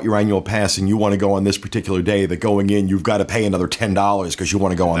already bought your annual pass and you want to go on this particular day, that going in you've got to pay another $10 because you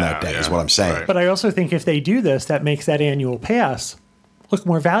want to go on that day. Is what I'm saying. Right. But I also think if they do this, that makes that annual pass look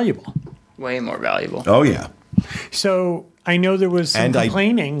more valuable. Way more valuable. Oh yeah. So I know there was some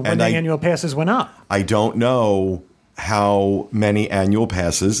complaining when the annual passes went up. I don't know how many annual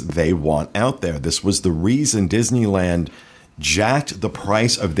passes they want out there. This was the reason Disneyland jacked the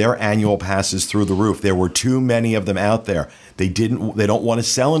price of their annual passes through the roof. There were too many of them out there. They don't want to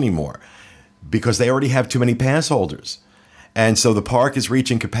sell anymore because they already have too many pass holders. And so the park is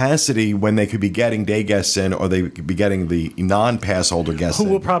reaching capacity when they could be getting day guests in, or they could be getting the non-pass holder guests in.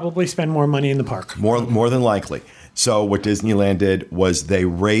 Who will probably spend more money in the park. More than likely. So what Disneyland did was they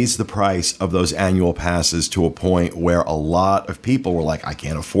raised the price of those annual passes to a point where a lot of people were like, I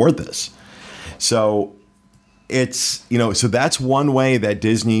can't afford this. So it's, so that's one way that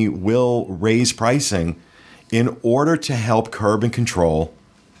Disney will raise pricing in order to help curb and control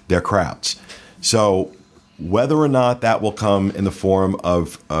their crowds. So whether or not that will come in the form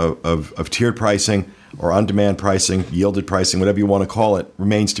of tiered pricing or on-demand pricing, yielded pricing, whatever you want to call it,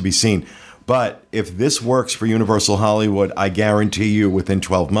 remains to be seen. But if this works for Universal Hollywood, I guarantee you within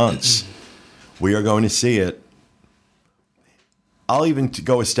 12 months, we are going to see it. I'll even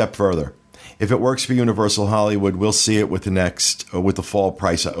go a step further. If it works for Universal Hollywood, we'll see it with the fall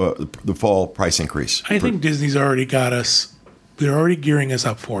price increase. I think Disney's already got us. They're already gearing us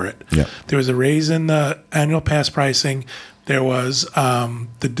up for it. Yeah. There was a raise in the annual pass pricing. There was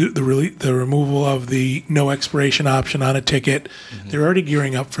the removal of the no expiration option on a ticket. Mm-hmm. They're already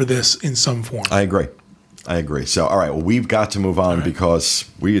gearing up for this in some form. I agree. So, all right, well, we've got to move on because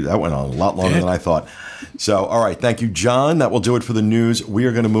that went on a lot longer than I thought. So, all right, thank you, John. That will do it for the news. We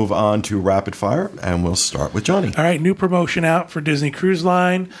are going to move on to Rapid Fire, and we'll start with Johnny. All right, new promotion out for Disney Cruise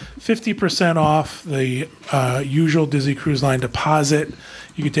Line, 50% off the usual Disney Cruise Line deposit.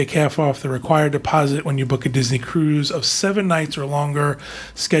 You can take half off the required deposit when you book a Disney cruise of 7 nights or longer,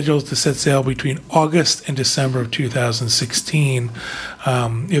 scheduled to set sail between August and December of 2016. You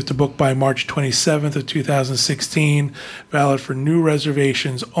have to book by March 27th of 2016, valid for new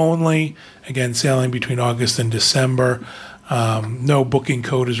reservations only. Again, sailing between August and December. No booking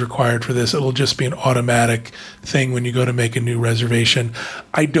code is required for this. It will just be an automatic thing when you go to make a new reservation.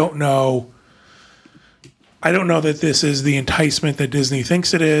 I don't know that this is the enticement that Disney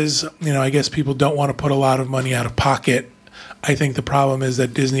thinks it is. I guess people don't want to put a lot of money out of pocket. I think the problem is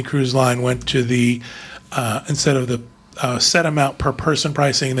that Disney Cruise Line went to the, instead of the set amount per person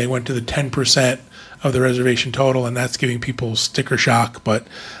pricing, they went to the 10% of the reservation total, and that's giving people sticker shock. But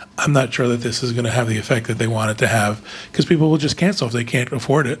I'm not sure that this is going to have the effect that they want it to have because people will just cancel if they can't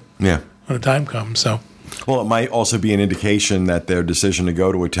afford it when the time comes. So, well, it might also be an indication that their decision to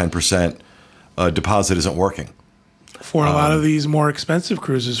go to a 10% deposit isn't working. For a lot of these more expensive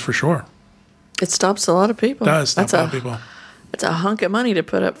cruises, for sure. It stops a lot of people. It does stop a lot of people. It's a hunk of money to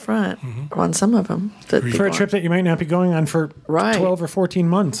put up front on some of them. For a trip that you might not be going on for 12 or 14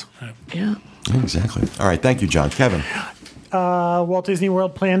 months. Yeah. Exactly. All right. Thank you, John. Kevin. Walt Disney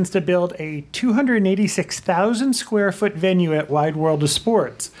World plans to build a 286,000 square foot venue at Wide World of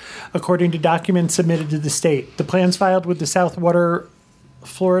Sports, according to documents submitted to the state. The plans filed with the Southwater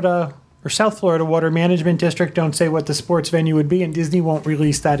Florida or South Florida Water Management District don't say what the sports venue would be, and Disney won't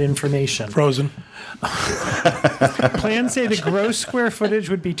release that information. Frozen. Plans say the gross square footage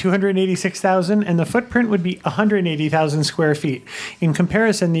would be 286,000 and the footprint would be 180,000 square feet. In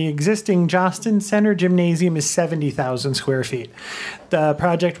comparison, the existing Jostin Center Gymnasium is 70,000 square feet. The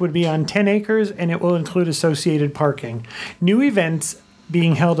project would be on 10 acres and it will include associated parking. New events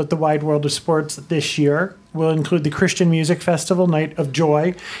being held at the Wide World of Sports this year will include the Christian Music Festival, Night of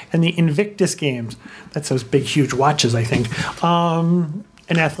Joy, and the Invictus Games. That's those big, huge watches, I think.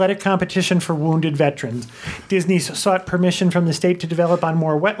 An athletic competition for wounded veterans. Disney sought permission from the state to develop on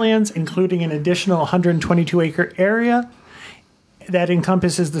more wetlands, including an additional 122-acre area that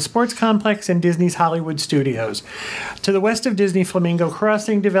encompasses the sports complex and Disney's Hollywood Studios. To the west of Disney, Flamingo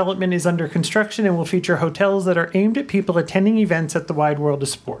Crossing development is under construction and will feature hotels that are aimed at people attending events at the Wide World of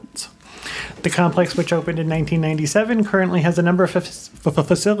Sports. The complex, which opened in 1997, currently has a number of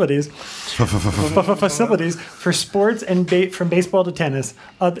facilities for sports and from baseball to tennis.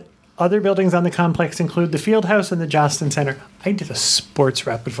 Other buildings on the complex include the Field House and the Jostin Center. I did a sports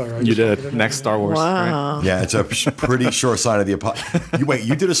rapid fire. You did. Next Star Wars. Wow. Right? Yeah, it's a pretty sure sign of the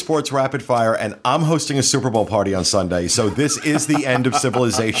you did a sports rapid fire, and I'm hosting a Super Bowl party on Sunday, so this is the end of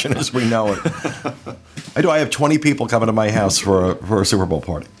civilization as we know it. I have 20 people coming to my house for a Super Bowl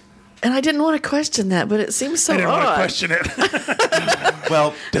party. And I didn't want to question that, but it seems so I didn't want to odd. question it.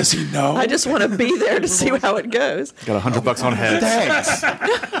 Well, Does he know? I just want to be there to see how it goes. Got $100 on heads.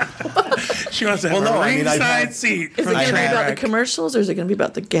 thanks. She wants to have Well, no, a I mean, I've ringside had- seat. Is it for going to be train about the wreck. commercials or is it going to be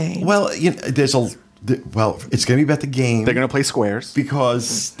about the game? Well, it's going to be about the game. They're going to play squares. because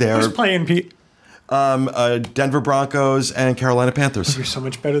Who's they're playing, Pete? Denver Broncos and Carolina Panthers. You're so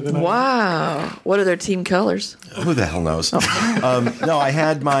much better than I am. Wow. What are their team colors? Who the hell knows? No, I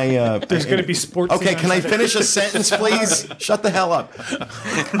had my. There's going to be sports. Okay, can I finish a sentence, please? Shut the hell up.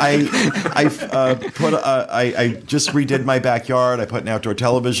 I just redid my backyard. I put an outdoor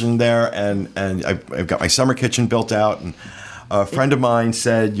television there, and I've got my summer kitchen built out. And a friend of mine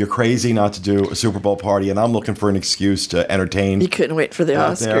said, "You're crazy not to do a Super Bowl party," and I'm looking for an excuse to entertain. You couldn't wait for the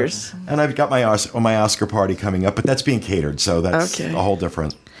out there. Oscars. And I've got my Oscar party coming up, but that's being catered, so that's Okay. a whole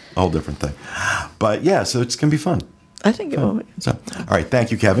different thing. But yeah, so it's gonna be fun. I think it will be. So, all right,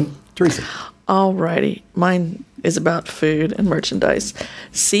 thank you, Kevin. Teresa. All righty. Mine is about food and merchandise.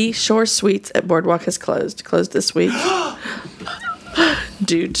 Seashore Suites at Boardwalk has closed this week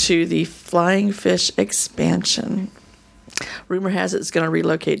due to the Flying Fish expansion. Rumor has it it's going to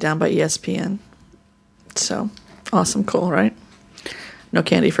relocate down by ESPN. So, awesome, cool, right? No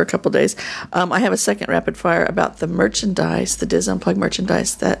candy for a couple days. I have a second rapid fire about the merchandise, the Diz Unplugged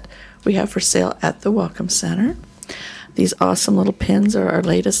merchandise that we have for sale at the Welcome Center. These awesome little pins are our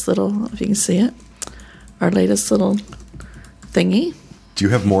latest little, if you can see it, our latest little thingy. Do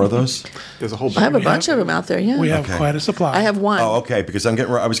you have more of those? There's a whole I have a We bunch have- of them out there, yeah. We have Okay. quite a supply. I have one. Oh, okay. Because I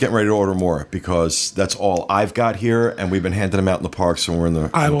was getting ready to order more because that's all I've got here, and we've been handing them out in the parks when we're in the.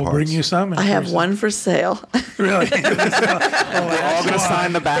 I in the will parks. bring you some. I have one for sale. Really? We're all going to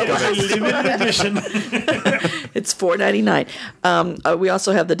sign the back of it. Limited edition. It's $4.99. We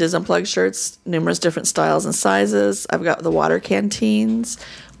also have the Diz Unplugged shirts, numerous different styles and sizes. I've got the water canteens.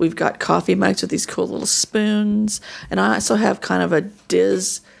 We've got coffee mugs with these cool little spoons. And I also have kind of a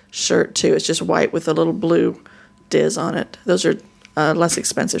Diz shirt, too. It's just white with a little blue Diz on it. Those are less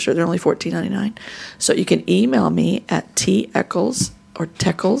expensive shirts. They're only $14.99. So you can email me at teckles or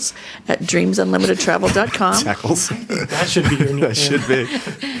teckles at dreamsunlimitedtravel.com. Tackles. That should be your new That should be.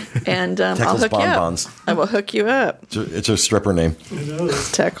 And I'll Teckles hook you up. Bonbons. I will hook you up. It's a stripper name.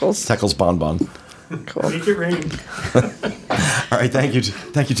 Teckles. Teckles Bonbon. Cool. Make it rain. All right, thank you,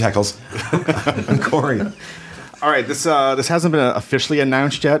 Teckles. And Corey. All right, this hasn't been officially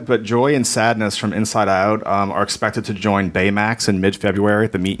announced yet, but Joy and Sadness from Inside Out are expected to join Baymax in mid-February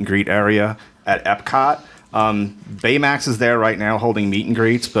at the meet and greet area at Epcot. Baymax is there right now holding meet and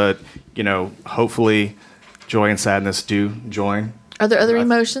greets, but hopefully Joy and Sadness do join. Are there other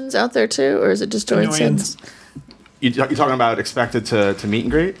emotions out there too, or is it just joy and Annoyance. sadness? You're talking about expected to meet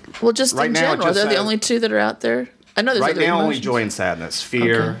and greet? Well, just Right in now, it general, just they're the says- only two that are out there. I know there's Right other now, only emotions. Joy and Sadness.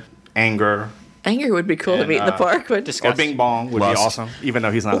 Fear, Okay. anger, Anger would be cool to And, meet in the park. Would or Disgust. Bing Bong would Lust. be awesome, even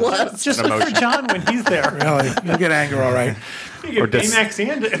though he's not Lust. Just an look for emotion. John when he's there. Really? You'll get anger, all right. You get Baymax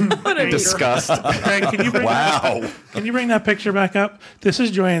and Disgust. Craig, can you bring Wow. Can you bring that picture back up? This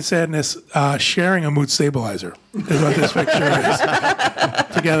is Joy and Sadness sharing a mood stabilizer. Is what this picture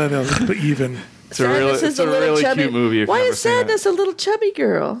is. Together they'll be even. It's a really cute movie. If Why you've is never seen it. Sadness a little chubby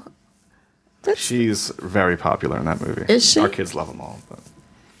girl? She's very popular in that movie. Is she? Our kids love them all. But.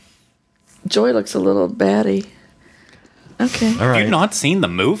 Joy looks a little batty. Okay. All right. You've not seen the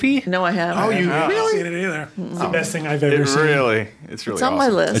movie? No, I haven't. I haven't really? seen it either. It's the best thing I've ever seen. It's It's really on my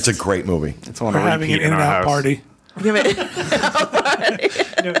awesome. list. It's a great movie. It's on We're a having an repeat in our In-N-Out house. party. Give it.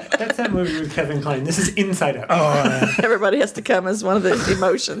 No, that's that movie with Kevin Kline. This is Inside Out. Everybody has to come as one of the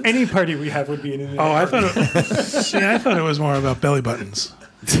emotions. Any party we have would be an Oh, I thought it was more about belly buttons.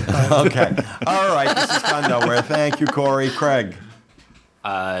 Okay. All right. This has gone nowhere. Thank you, Corey. Craig.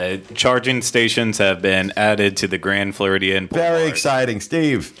 Charging stations have been added to the Grand Floridian Boulevard. Very exciting.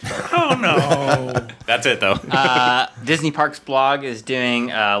 Steve. Oh, no. That's it, though. Disney Parks blog is doing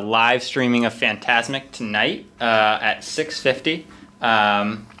a live streaming of Fantasmic tonight at 6:50,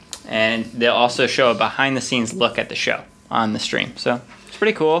 and they'll also show a behind-the-scenes look at the show on the stream. So it's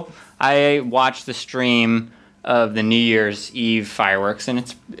pretty cool. I watched the stream of the New Year's Eve fireworks, and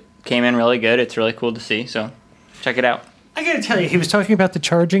it came in really good. It's really cool to see. So check it out. I got to tell you, he was talking about the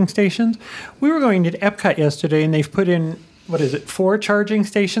charging stations. We were going to Epcot yesterday, and they've put in, 4 charging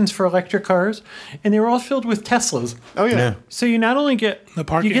stations for electric cars, and they were all filled with Teslas. Oh, yeah. So you not only get The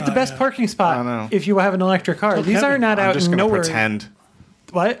parking you get the lot, best yeah. parking spot I know. if you have an electric car. These are not I'm out just in going to nowhere. pretend.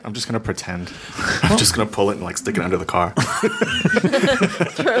 What? I'm just going to pretend. I'm just going to pull it and, stick it under the car.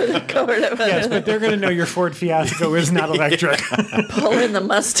 Yes, but they're going to know your Ford Fiasco is not electric. Pull in the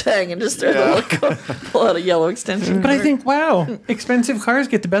Mustang and just throw the little pull out a yellow extension. But I think, wow, expensive cars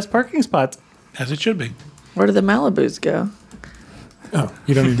get the best parking spots. As it should be. Where do the Malibus go? Oh,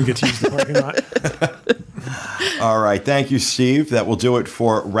 you don't even get to use the parking lot. All right. Thank you, Steve. That will do it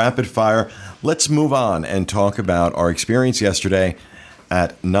for Rapid Fire. Let's move on and talk about our experience yesterday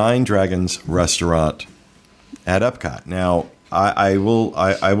at Nine Dragons Restaurant at Epcot. Now, I want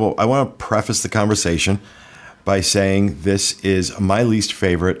to preface the conversation by saying this is my least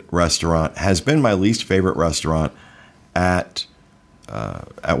favorite restaurant, has been my least favorite restaurant at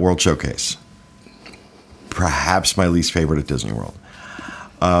World Showcase. Perhaps my least favorite at Disney World.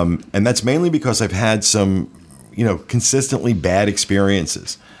 And that's mainly because I've had some, consistently bad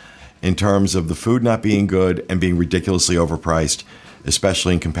experiences in terms of the food not being good and being ridiculously overpriced,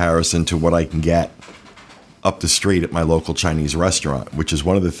 especially in comparison to what I can get up the street at my local Chinese restaurant, which is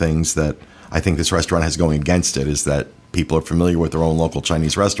one of the things that I think this restaurant has going against it, is that people are familiar with their own local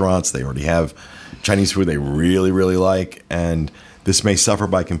Chinese restaurants. They already have Chinese food they really, really like, and this may suffer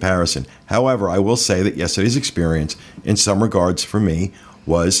by comparison. However, I will say that yesterday's experience, in some regards for me,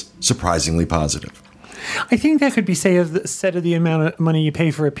 was surprisingly positive. I think that could be said of the amount of money you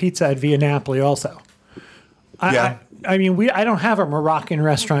pay for a pizza at Via Napoli also. Yeah. I don't have a Moroccan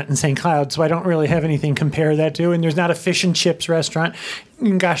restaurant in St. Cloud, so I don't really have anything to compare that to. And there's not a fish and chips restaurant.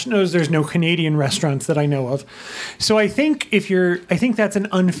 And gosh knows there's no Canadian restaurants that I know of. So I think that's an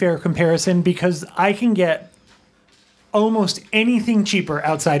unfair comparison because I can get almost anything cheaper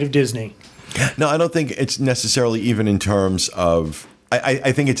outside of Disney. No, I don't think it's necessarily even in terms of...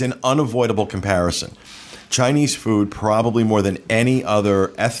 I think it's an unavoidable comparison. Chinese food, probably more than any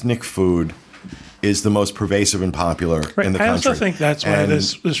other ethnic food, is the most pervasive and popular in the country. I also think that's why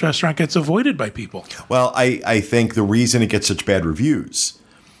this restaurant gets avoided by people. Well, I think the reason it gets such bad reviews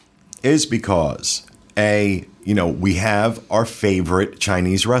is because, we have our favorite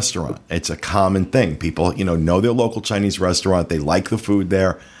Chinese restaurant. It's a common thing. People, know their local Chinese restaurant. They like the food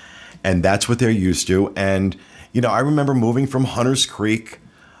there, and that's what they're used to. And, I remember moving from Hunters Creek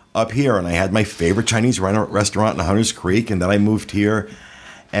up here, and I had my favorite Chinese restaurant in Hunters Creek, and then I moved here.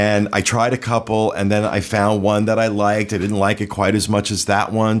 And I tried a couple, and then I found one that I liked. I didn't like it quite as much as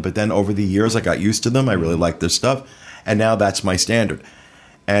that one, but then over the years, I got used to them. I really liked their stuff, and now that's my standard.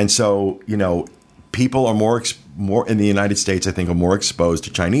 And so, people are more in the United States, I think, are more exposed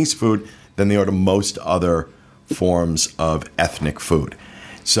to Chinese food than they are to most other forms of ethnic food.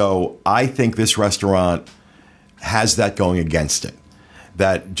 So I think this restaurant has that going against it,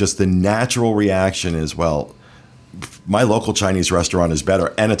 that just the natural reaction is, well, my local Chinese restaurant is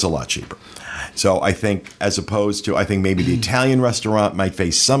better and it's a lot cheaper. So I think maybe the Italian restaurant might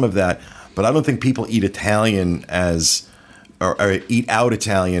face some of that, but I don't think people eat Italian or eat out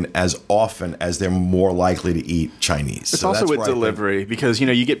Italian as often as they're more likely to eat Chinese. It's also with delivery because,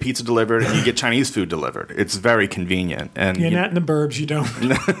 you get pizza delivered and you get Chinese food delivered. It's very convenient. And You're not in the burbs, you don't.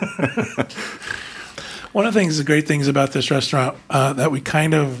 One of the great things about this restaurant that we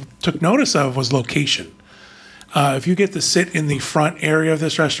kind of took notice of was location. If you get to sit in the front area of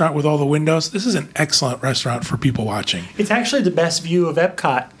this restaurant with all the windows, this is an excellent restaurant for people watching. It's actually the best view of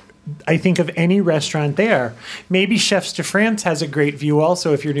Epcot, I think, of any restaurant there. Maybe Chefs de France has a great view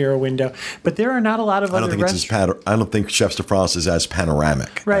also if you're near a window, but there are not a lot of other restaurants. I don't think Chefs de France is as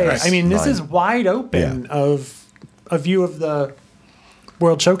panoramic. Right. I mean, this is wide open of a view of the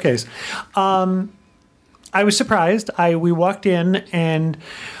World Showcase. I was surprised. We walked in and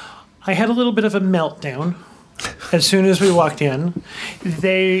I had a little bit of a meltdown as soon as we walked in.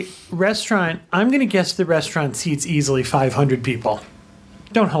 I'm going to guess the restaurant seats easily 500 people.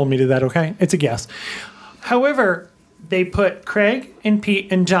 Don't hold me to that, okay? It's a guess. However, they put Craig and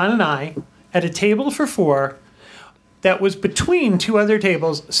Pete and John and I at a table for 4 that was between 2 other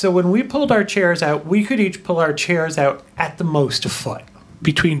tables. So when we pulled our chairs out, we could each pull our chairs out at the most a foot.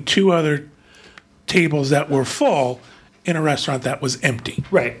 Between 2 other tables that were full in a restaurant that was empty.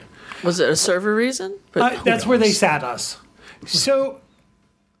 Right. Was it a server reason? That's where they sat us. So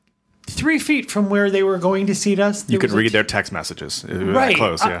 3 feet from where they were going to seat us, You could read their text messages. It was that right.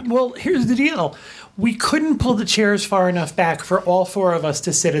 close, yeah. Well, here's the deal. We couldn't pull the chairs far enough back for all 4 of us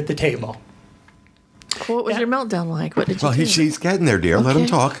to sit at the table. What was your meltdown like? What did you Well, do? she's getting there, dear. Let him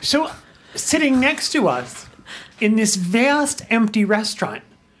Okay. talk. So sitting next to us in this vast empty restaurant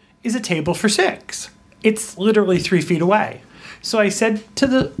is a table for 6. It's literally 3 feet away. So I said to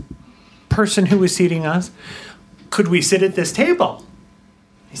the person who was seating us, could we sit at this table?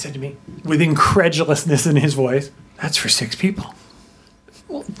 He said to me, with incredulousness in his voice, that's for 6 people.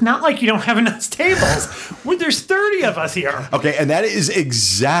 Well, not like you don't have enough tables. Well, there's 30 of us here. Okay, and that is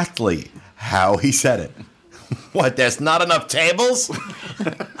exactly how he said it. What, there's not enough tables?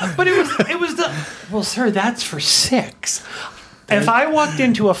 But it was well, sir, that's for 6. If I walked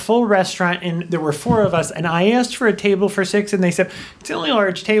into a full restaurant and there were 4 of us and I asked for a table for 6 and they said, it's the only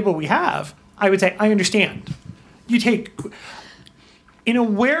large table we have, I would say, I understand. You take... In a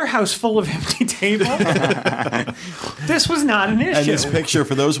warehouse full of empty tables, this was not an issue. And this picture,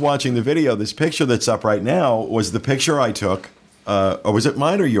 for those watching the video, this picture that's up right now was the picture I took. Or was it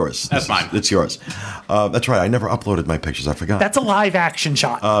mine or yours? That's mine. It's yours. That's right. I never uploaded my pictures. I forgot. That's a live action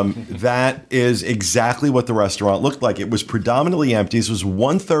shot. That is exactly what the restaurant looked like. It was predominantly empty. This was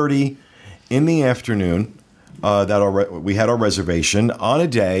 1:30 in the afternoon we had our reservation on a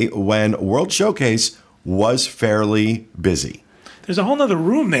day when World Showcase was fairly busy. There's a whole nother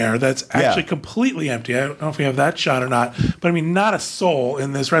room there that's actually Yeah. completely empty. I don't know if we have that shot or not, but I mean, not a soul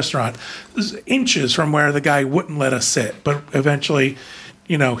in this restaurant. This is inches from where the guy wouldn't let us sit, but eventually,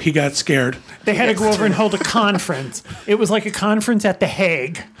 he got scared. They had to go over and hold a conference. It was like a conference at The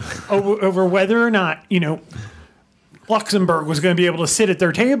Hague over whether or not, Luxembourg was going to be able to sit at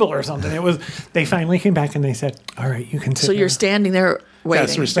their table or something. They finally came back and they said, all right, you can sit So there. you're standing there waiting.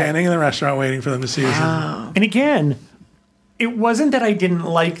 Yes, we're standing in the restaurant waiting for them to see us. And again, it wasn't that I didn't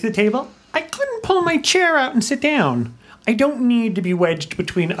like the table. I couldn't pull my chair out and sit down. I don't need to be wedged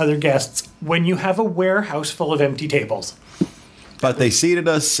between other guests when you have a warehouse full of empty tables. But they seated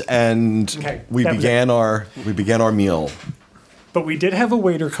us, and Okay, we that was began our meal. But we did have a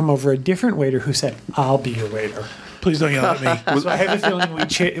waiter come over, a different waiter who said, I'll be your waiter. Please don't yell at me. So I have a feeling I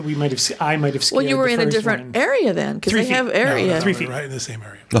might have scared Well, you were the in a first different one. area then, because 3 they feet. have area. No, 3 we're feet. right in the same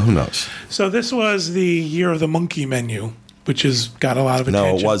area. Oh, who knows? So this was the Year of the Monkey menu, which has got a lot of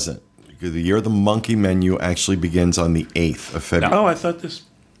attention. No, it wasn't. The Year of the Monkey menu actually begins on the 8th of February. Oh, I thought this.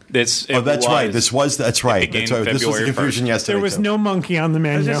 That's right. That's right. This was the confusion yesterday. There was too. no monkey on the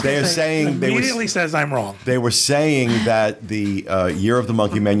menu. They're saying Immediately says I'm wrong. They were saying that the Year of the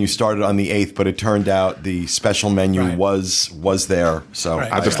Monkey menu started on the 8th, but it turned out the special menu Right. was there. So Right.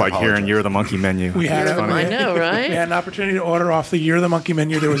 I just like hearing apologize. Year of the Monkey menu. We had It's funny. I know, right? We had an opportunity to order off the Year of the Monkey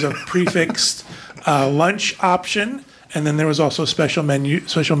menu. There was a prefixed lunch option, and then there was also special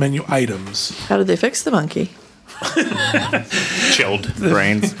menu items. How did they fix the monkey? Chilled.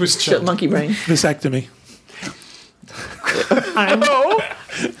 Brains. Shit, monkey brain. Vasectomy.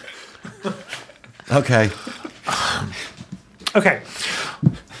 Okay. Okay.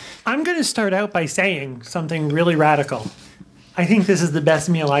 I'm going to start out by saying something really radical. I think this is the best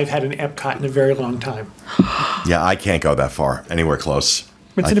meal I've had in Epcot in a very long time. Yeah, I can't go that far. Anywhere close.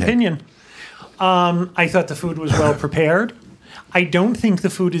 It's I an can't. opinion. I thought the food was well prepared. I don't think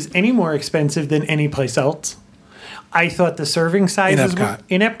the food is any more expensive than any place else. I thought the serving sizes were Epcot.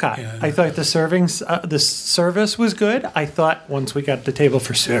 in Epcot. Yeah. I thought the the service was good. I thought once we got the table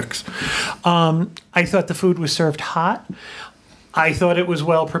for 6, I thought the food was served hot. I thought it was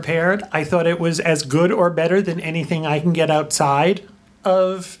well prepared. I thought it was as good or better than anything I can get outside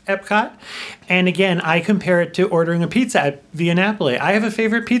of Epcot. And again, I compare it to ordering a pizza at Via Napoli. I have a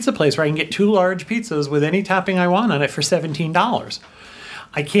favorite pizza place where I can get 2 large pizzas with any topping I want on it for $17.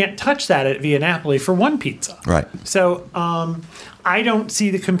 I can't touch that at Via Napoli for 1 pizza. Right. So I don't see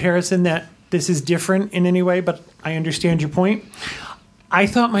the comparison that this is different in any way, but I understand your point. I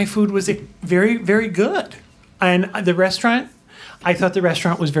thought my food was very, very good. And the restaurant, I thought the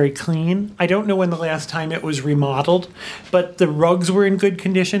restaurant was very clean. I don't know when the last time it was remodeled, but the rugs were in good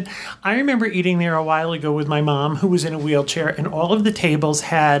condition. I remember eating there a while ago with my mom, who was in a wheelchair, and all of the tables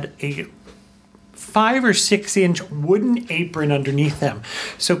had a 5 or 6 inch wooden apron underneath them.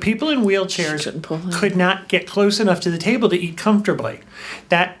 So people in wheelchairs could not get close enough to the table to eat comfortably.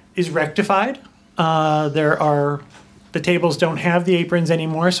 That is rectified. The tables don't have the aprons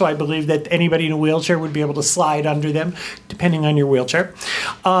anymore, so I believe that anybody in a wheelchair would be able to slide under them, depending on your wheelchair.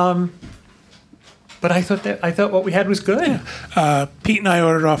 But I thought what we had was good. Pete and I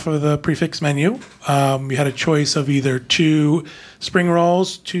ordered off of the prefix menu. We had a choice of either 2 spring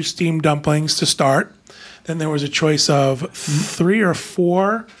rolls, 2 steamed dumplings to start. Then there was a choice of 3 or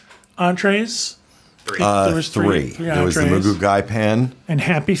 4 entrees. There was 3 There was the Mugu Gai Pan. And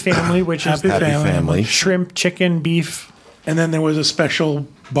Happy Family, which is Happy Family. shrimp, chicken, beef. And then there was a special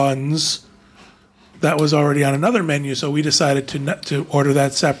buns that was already on another menu, so we decided to order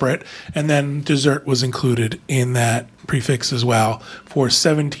that separate. And then dessert was included in that prefix as well for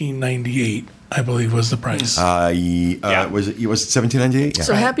 $17.98, I believe was the price. Was it $17.98? Yeah.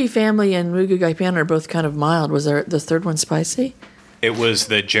 So Happy Family and Mugu Gai Pan are both kind of mild. Was there the third one spicy? It was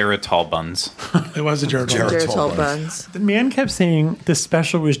the Geritol buns. It was the Geritol buns. The man kept saying the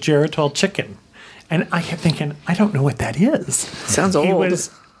special was Geritol chicken. And I kept thinking, I don't know what that is. Sounds old.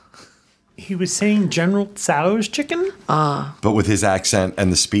 He was saying General Tso's chicken? But with his accent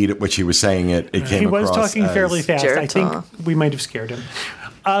and the speed at which he was saying it, it came He across was talking as fairly fast. I Geritol. think we might have scared him.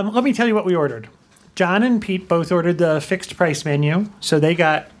 Let me tell you what we ordered. John and Pete both ordered the fixed price menu, so they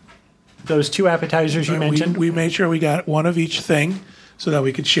got those 2 appetizers you mentioned. We made sure we got one of each thing so that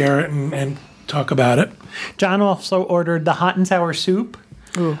we could share it and talk about it. John also ordered the hot and sour soup.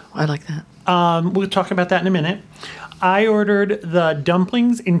 Ooh, I like that. We'll talk about that in a minute. I ordered the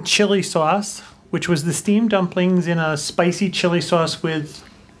dumplings in chili sauce, which was the steamed dumplings in a spicy chili sauce with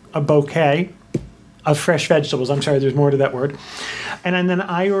a bouquet of fresh vegetables. I'm sorry, there's more to that word. And then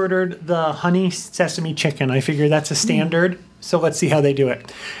I ordered the honey sesame chicken. I figure that's a standard, so let's see how they do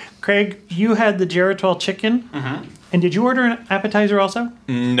it. Craig, you had the Geritol chicken. Mm-hmm. And did you order an appetizer also?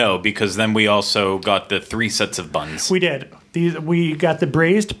 No, because then we also got the 3 sets of buns. We did. We got the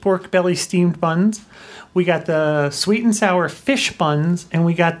braised pork belly steamed buns. We got the sweet and sour fish buns. And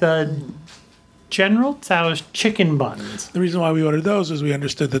we got the General Tso's chicken buns. The reason why we ordered those is we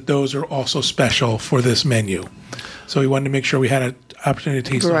understood that those are also special for this menu. So we wanted to make sure we had an opportunity to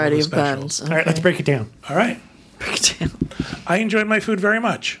taste all Variety the of specials. buns. All right, let's break it down. All right. Break it down. I enjoyed my food very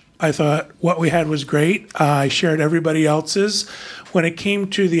much. I thought what we had was great. I shared everybody else's. When it came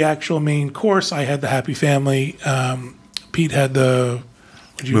to the actual main course, I had the Happy Family. Pete had the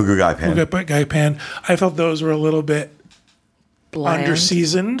Mugu Gai Pan. Mugu Gai Pan. I felt those were a little bit Bland.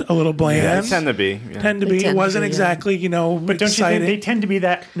 underseasoned, a little bland. Yeah, they tend to be. Yeah. It wasn't exactly, But don't you exciting. think they tend to be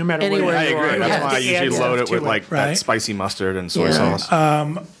that no matter Anywhere where I you you are? agree. are. That's Yeah. why I usually load it with like Right. that spicy mustard and soy Yeah.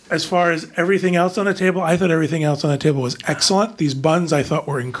 sauce. As far as everything else on the table, I thought everything else on the table was excellent. These buns I thought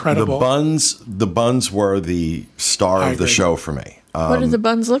were The incredible. buns were the star I of the agree. show for me. What did the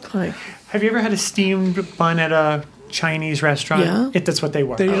buns look like? Have you ever had a steamed bun at a Chinese restaurant? Yeah. That's what they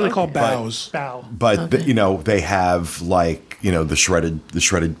were. They're usually called baos. Bao. But they have the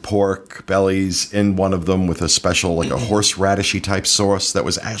shredded pork bellies in one of them with a special like a horseradishy type sauce that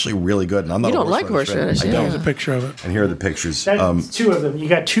was actually really good. And I'm not You a don't like horseradish, fan. I yeah. There's don't. a picture of it. And here are the pictures. That's 2 of them. You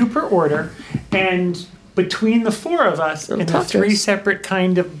got 2 per order, and between the 4 of us Little and the tacos. 3 separate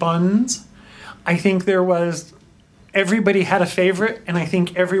kind of buns, I think there was. Everybody had a favorite, and I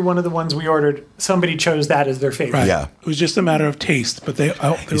think every one of the ones we ordered, somebody chose that as their favorite. Right. Yeah. It was just a matter of taste, but they were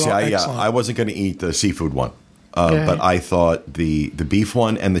all excellent. I wasn't going to eat the seafood one, but I thought the beef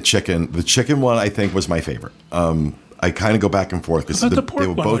one and the chicken one I think was my favorite. I kind of go back and forth because I thought the they pork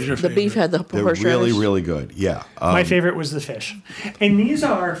were one both was your The beef had the they're horseradish. really really good. Yeah. My favorite was the fish, and these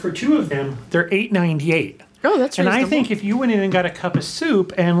are for 2 of them. They're $8.98. Oh, that's And I reasonable. think if you went in and got a cup of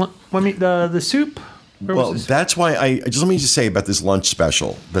soup, and let me the soup. where was Well, the soup? that's why let me just say about this lunch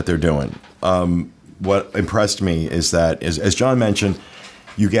special that they're doing. What impressed me is that, as John mentioned,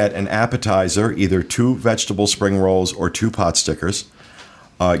 you get an appetizer, either 2 vegetable spring rolls or 2 pot stickers,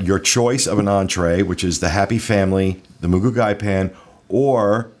 your choice of an entree, which is the Happy Family, the Mugu Gai Pan,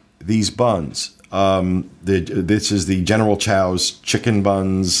 or these buns. This is the General Tso's chicken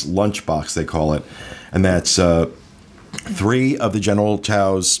buns lunchbox, they call it, and that's 3 of the General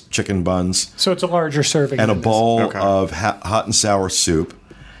Tso's chicken buns So it's a larger serving. and a than this. bowl Okay. of hot and sour soup,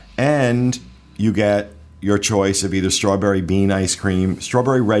 and you get your choice of either strawberry red bean ice cream,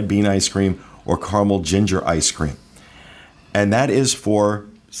 or caramel ginger ice cream, and that is for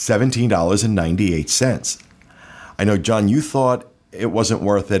 $17.98. I know, John, you thought it wasn't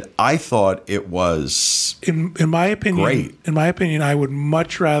worth it. I thought it was In my opinion, great. In my opinion, I would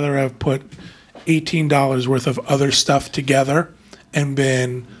much rather have put $18 worth of other stuff together and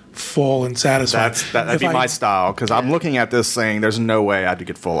been full and satisfied. That'd be my style, because I'm looking at this saying there's no way I'd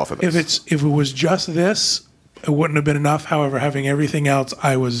get full off of this. If it was just this, it wouldn't have been enough. However, having everything else,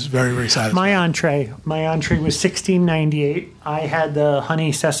 I was very, very satisfied. My entree was $16.98. I had the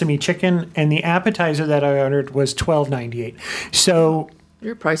honey sesame chicken, and the appetizer that I ordered was $12.98. So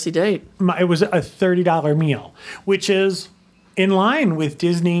You're a pricey date. it was a $30 meal, which is in line with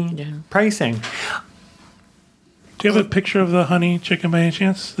Disney pricing. Do you have a picture of the honey chicken by any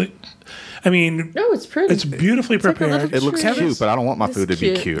chance? I mean, No, it's pretty. it's beautifully It's like a prepared. little It looks Travis. cute, but I don't want my It's food to be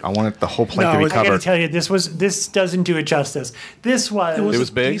cute. cute. I want the whole plate No, to be I I got to covered. tell you, this doesn't do it justice. This was It was was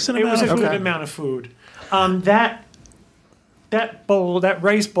a big? decent it was a amount of good food. amount of food. That bowl, that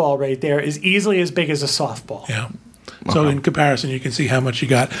rice ball right there, is easily as big as a softball. Yeah. So in comparison, you can see how much you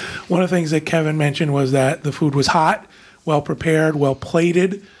got. One of the things that Kevin mentioned was that the food was hot, well prepared, well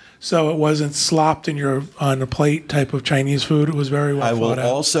plated, so it wasn't slopped on a plate type of Chinese food. It was very well I will thought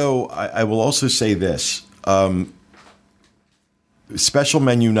out. I will also say this: special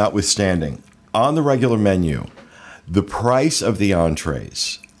menu notwithstanding, on the regular menu, the price of the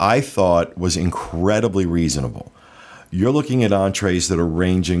entrees I thought was incredibly reasonable. You're looking at entrees that are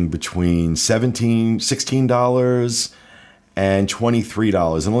ranging between $16 and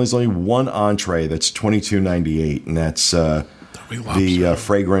 $23, and there's only one entree that's $22.98, and that's the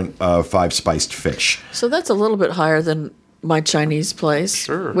fragrant five spiced fish. So that's a little bit higher than my Chinese place,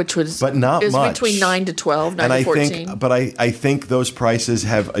 which was But not is much. between 9 to 12, 9 And to I 14. think, but I think those prices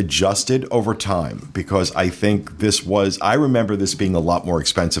have adjusted over time, because I think I remember this being a lot more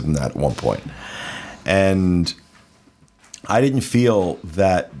expensive than that at one point. And I didn't feel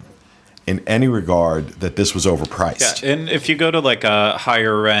that in any regard that this was overpriced. Yeah, and if you go to like a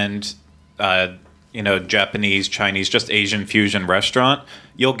higher end, Japanese, Chinese, just Asian fusion restaurant,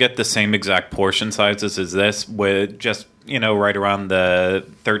 you'll get the same exact portion sizes as this, with just right around the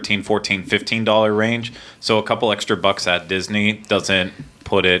 $13, $14, $15 range. So a couple extra bucks at Disney doesn't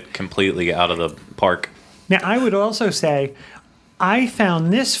put it completely out of the park. Now, I would also say I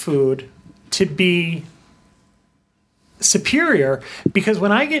found this food to be superior, because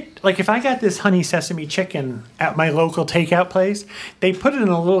when I get, if I got this honey sesame chicken at my local takeout place, they put it in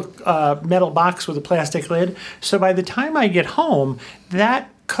a little metal box with a plastic lid. So by the time I get home, that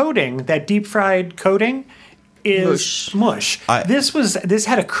coating, that deep fried coating, is mush. This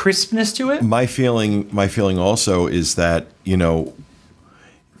had a crispness to it. My feeling also is that,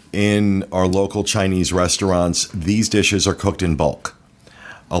 in our local Chinese restaurants, these dishes are cooked in bulk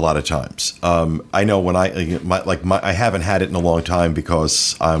a lot of times. I know when I haven't had it in a long time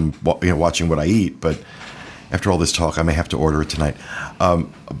because I'm watching what I eat, but after all this talk, I may have to order it tonight.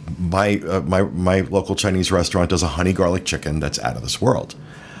 My local Chinese restaurant does a honey garlic chicken that's out of this world.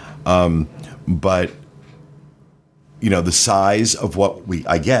 But the size of what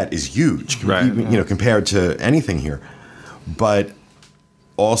I get is huge, Right. even, compared to anything here. But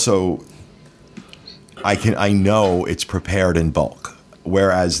also, I know it's prepared in bulk,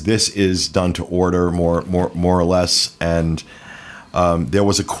 whereas this is done to order more or less. And there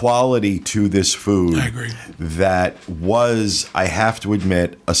was a quality to this food I agree. that was, I have to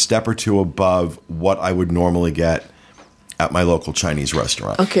admit, a step or two above what I would normally get at my local Chinese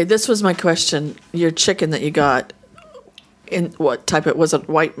restaurant. Okay, this was my question. Your chicken that you got, in what type? Was it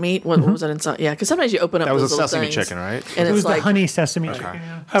white meat? What was it inside? Yeah, because sometimes you open up That was those a little sesame things, chicken, right? And It was it's like the honey sesame chicken.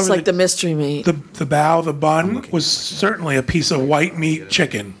 Yeah. it's like the mystery meat. The bun was certainly a piece of white meat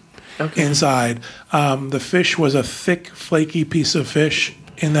chicken inside. The fish was a thick, flaky piece of fish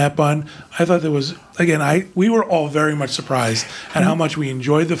in that bun. I thought there was, again, we were all very much surprised at how much we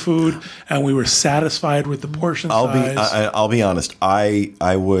enjoyed the food, and we were satisfied with the portion size. I'll be honest.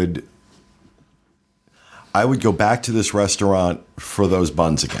 I would go back to this restaurant for those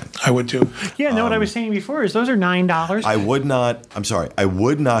buns again. I would too. Yeah, no, what I was saying before is those are $9. I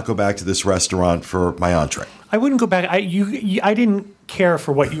would not go back to this restaurant for my entree, I wouldn't go back. I didn't care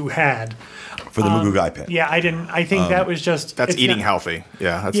for what you had. for the Mugu Gai Pit. Yeah, I didn't. I think that was just That's it's eating not- healthy.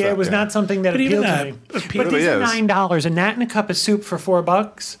 Yeah. That's Yeah, it was not something that But even appealed that to me. appealed- But these It are is. $9, and that and a cup of soup for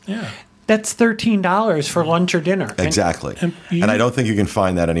 $4. Yeah. That's $13 for lunch or dinner. And Exactly. And you- And I don't think you can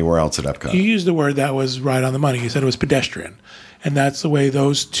find that anywhere else at Epcot. You used the word that was right on the money. You said it was pedestrian. And that's the way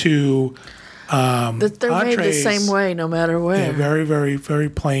those two They're made the entrees- same way no matter where. very, very, very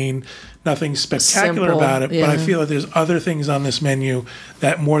plain, nothing spectacular Simple, about it, but I yeah. feel like there's other things on this menu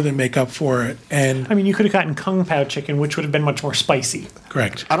that more than make up for it. And I mean, you could have gotten Kung Pao chicken, which would have been much more spicy.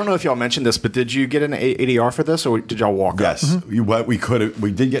 correct. I don't know if y'all mentioned this, but did you get an ADR for this, or did y'all walk up? Yes, we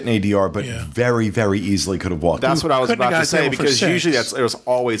did get an ADR, but Yeah. very, very easily could have walked. That's what I was Couldn't have about got to a say, table for because 6. usually there's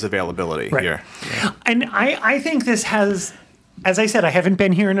always availability Right. here. And I think this has, as I said, I haven't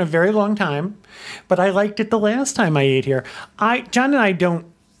been here in a very long time, but I liked it the last time I ate here. John and I don't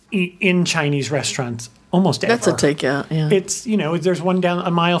eat in Chinese restaurants almost ever. That's a takeout. Yeah. It's, there's one down a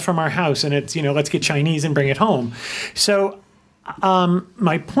mile from our house, and it's, let's get Chinese and bring it home. So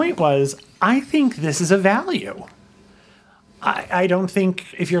my point was, I think this is a value. I don't think,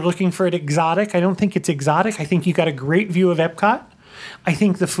 if you're looking for it exotic, I don't think it's exotic. I think you got a great view of Epcot. I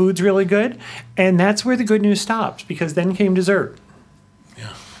think the food's really good. And that's where the good news stops, because then came dessert.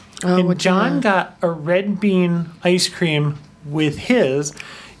 Oh, And what'd you John have? got a red bean ice cream with his.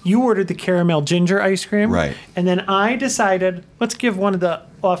 You ordered the caramel ginger ice cream. Right. And then I decided, let's give one of the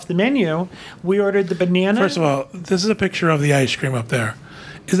off the menu. We ordered the banana. First of all, this is a picture of the ice cream up there.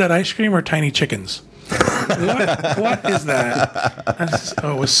 Is that ice cream or tiny chickens? what is that?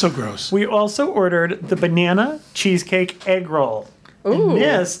 It was so gross. We also ordered the banana cheesecake egg roll. Ooh. And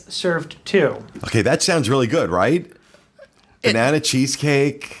this served 2. Okay, that sounds really good, right? Banana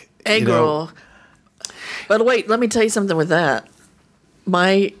cheesecake, Egg roll. But wait, let me tell you something with that.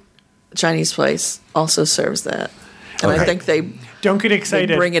 My Chinese place also serves that. And I Okay. think they Don't get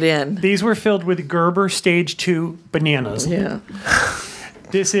excited. bring it in. These were filled with Gerber Stage 2 bananas. Yeah.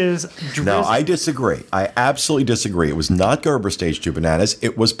 This is No, I disagree. I absolutely disagree. It was not Gerber Stage 2 bananas.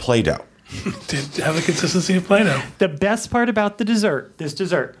 It was Play-Doh. Did have the consistency of Play-Doh. The best part about this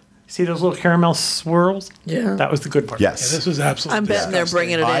dessert. See those little caramel swirls? Yeah. That was the good part. Yes. Yeah, this was absolutely I'm betting they're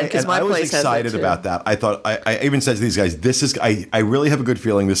bringing it in because my I was place excited has it too. about that. I thought I even said to these guys, I really have a good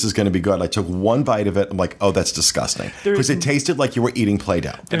feeling this is going to be good. I took one bite of it. I'm like, oh, that's disgusting, because it tasted like you were eating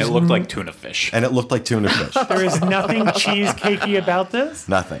Play-Doh, And it looked like tuna fish. and it looked like tuna fish. There is nothing cheesecakey about this.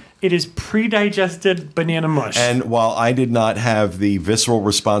 Nothing. It is pre-digested banana mush. And while I did not have the visceral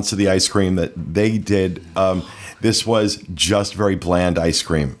response to the ice cream that they did, this was just very bland ice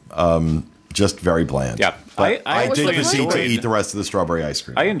cream. Just very bland. Yeah. But I What's did the proceed to flavor? eat the rest of the strawberry ice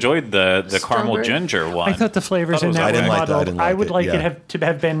cream. I enjoyed the caramel Strawberry? ginger one. I thought the flavors Thought it in was that okay. were I didn't like that. I muddled. didn't I like would it, like yeah. it to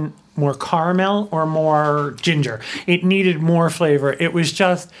have been more caramel or more ginger. It needed more flavor. It was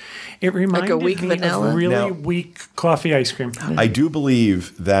just, it reminded weak me vanilla? of really Now- weak coffee ice cream. I do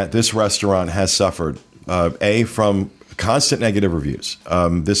believe that this restaurant has suffered, from constant negative reviews.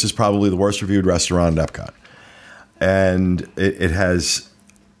 This is probably the worst reviewed restaurant at Epcot. And it has,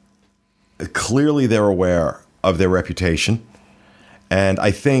 clearly they're aware of their reputation. And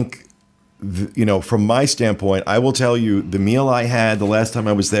I think, from my standpoint, I will tell you the meal I had the last time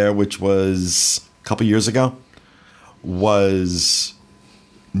I was there, which was a couple years ago, was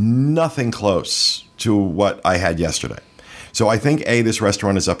nothing close to what I had yesterday. So I think, this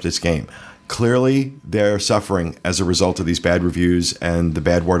restaurant is up to its game. Clearly, they're suffering as a result of these bad reviews and the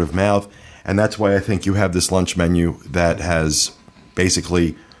bad word of mouth. And that's why I think you have this lunch menu that has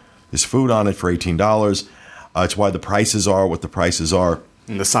basically this food on it for $18. It's why the prices are what the prices are.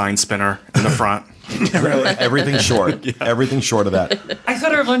 And the sign spinner in the front. Everything short. Everything short of that. I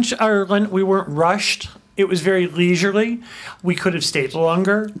thought our lunch, we weren't rushed. It was very leisurely. We could have stayed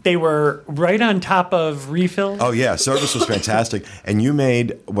longer. They were right on top of refills. Oh, yeah. Service was fantastic. And you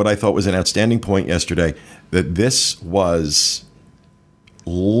made what I thought was an outstanding point yesterday, that this was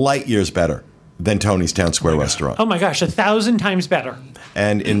light years better than Tony's Town Square restaurant. Oh my gosh, 1,000 times better.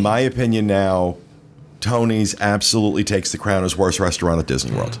 And in my opinion now, Tony's absolutely takes the crown as worst restaurant at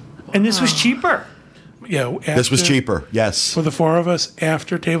Disney World. And this was cheaper. Yeah, This was after- cheaper, yes. For the 4 of us,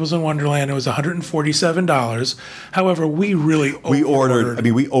 after Tables in Wonderland, it was $147. However, we really We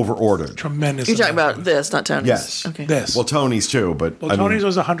over-ordered. tremendous. You're talking amount. about this, not Tony's. Yes. Okay. This. Well, Tony's too, but Well, I mean, Tony's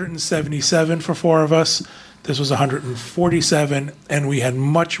was 177 for 4 of us. This was 147, and we had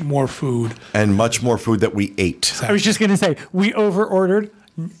much more food. and much more food that we ate. I was just going to say, we over-ordered.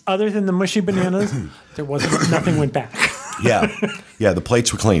 Other than the mushy bananas, nothing went back. Yeah, the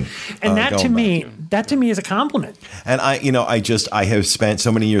plates were clean. And that to going back. me is a compliment. And I have spent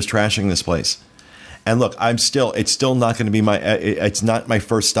so many years trashing this place. And look, it's still not going to be it's not my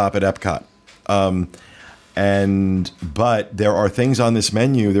first stop at Epcot. But there are things on this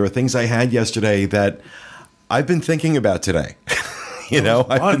menu. There are things I had yesterday that I've been thinking about today. I've been,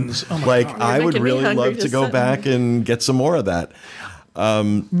 buns. Oh my like God. I You're would making me really hungry love to just go sitting back here. and get some more of that.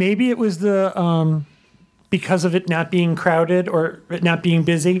 Maybe it was the because of it not being crowded or it not being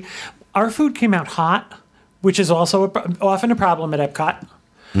busy. Our food came out hot, which is also often a problem at Epcot.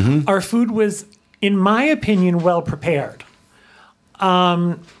 Our food was, in my opinion, well prepared.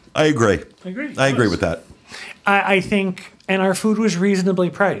 I agree. I agree with that. I think, and our food was reasonably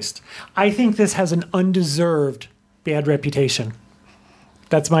priced. I think this has an undeserved bad reputation.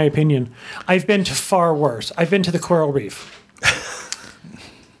 That's my opinion. I've been to far worse. I've been to the Coral Reef.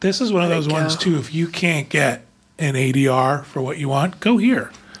 This is one of those ones too. If you can't get an ADR for what you want, go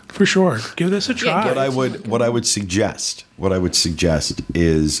here for sure. Give this a try. What I would suggest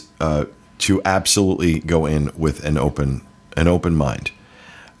is to absolutely go in with an open mind,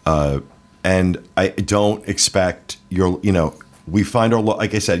 and I don't expect we find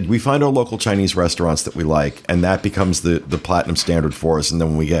like I said, we find our local Chinese restaurants that we like, and that becomes the platinum standard for us. And then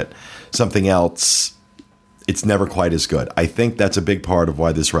when we get something else, it's never quite as good. I think that's a big part of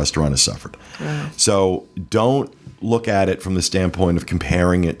why this restaurant has suffered. Wow. So don't look at it from the standpoint of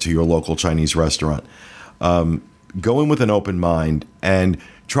comparing it to your local Chinese restaurant. Go in with an open mind and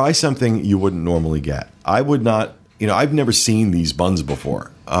try something you wouldn't normally get. I would not, I've never seen these buns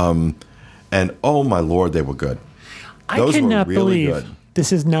before. And oh my Lord, they were good. Those I cannot were really believe good.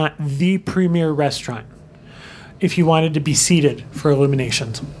 This is not the premier restaurant if you wanted to be seated for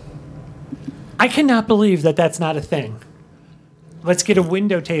illuminations. I cannot believe that that's not a thing. Let's get a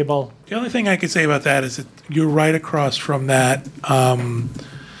window table. The only thing I could say about that is that you're right across from that.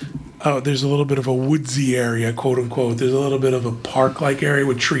 There's a little bit of a woodsy area, quote unquote. There's a little bit of a park-like area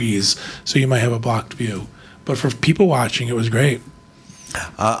with trees, so you might have a blocked view. But for people watching, it was great.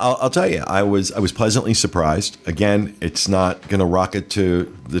 I'll tell you, I was pleasantly surprised. Again, it's not going to rocket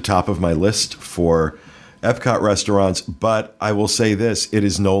to the top of my list for Epcot restaurants, but I will say this: it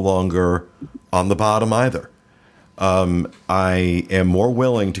is no longer on the bottom either. I am more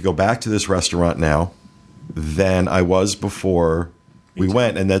willing to go back to this restaurant now than I was before we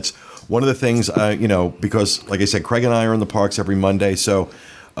went, and that's one of the things. Because like I said, Craig and I are in the parks every Monday, so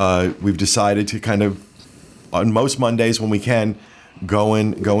we've decided to kind of on most Mondays when we can. Go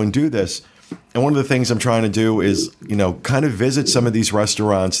and do this. And one of the things I'm trying to do is, kind of visit some of these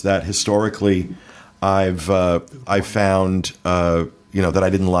restaurants that historically I've found, that I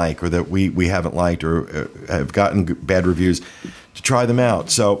didn't like or that we haven't liked or have gotten bad reviews, to try them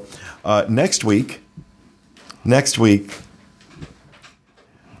out. So next week,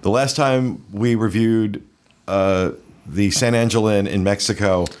 the last time we reviewed the San Angel Inn in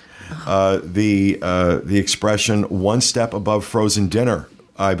Mexico, the expression "one step above frozen dinner,"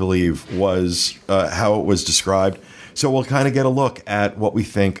 I believe, was how it was described. So we'll kind of get a look at what we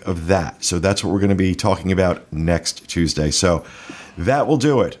think of that. So that's what we're going to be talking about next Tuesday. So that will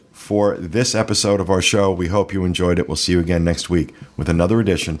do it for this episode of our show. We hope you enjoyed it. We'll see you again next week with another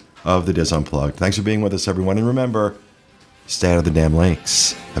edition of the Diz Unplugged. Thanks for being with us, everyone. And remember, stay out of the damn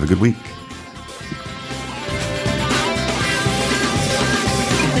lakes. Have a good week.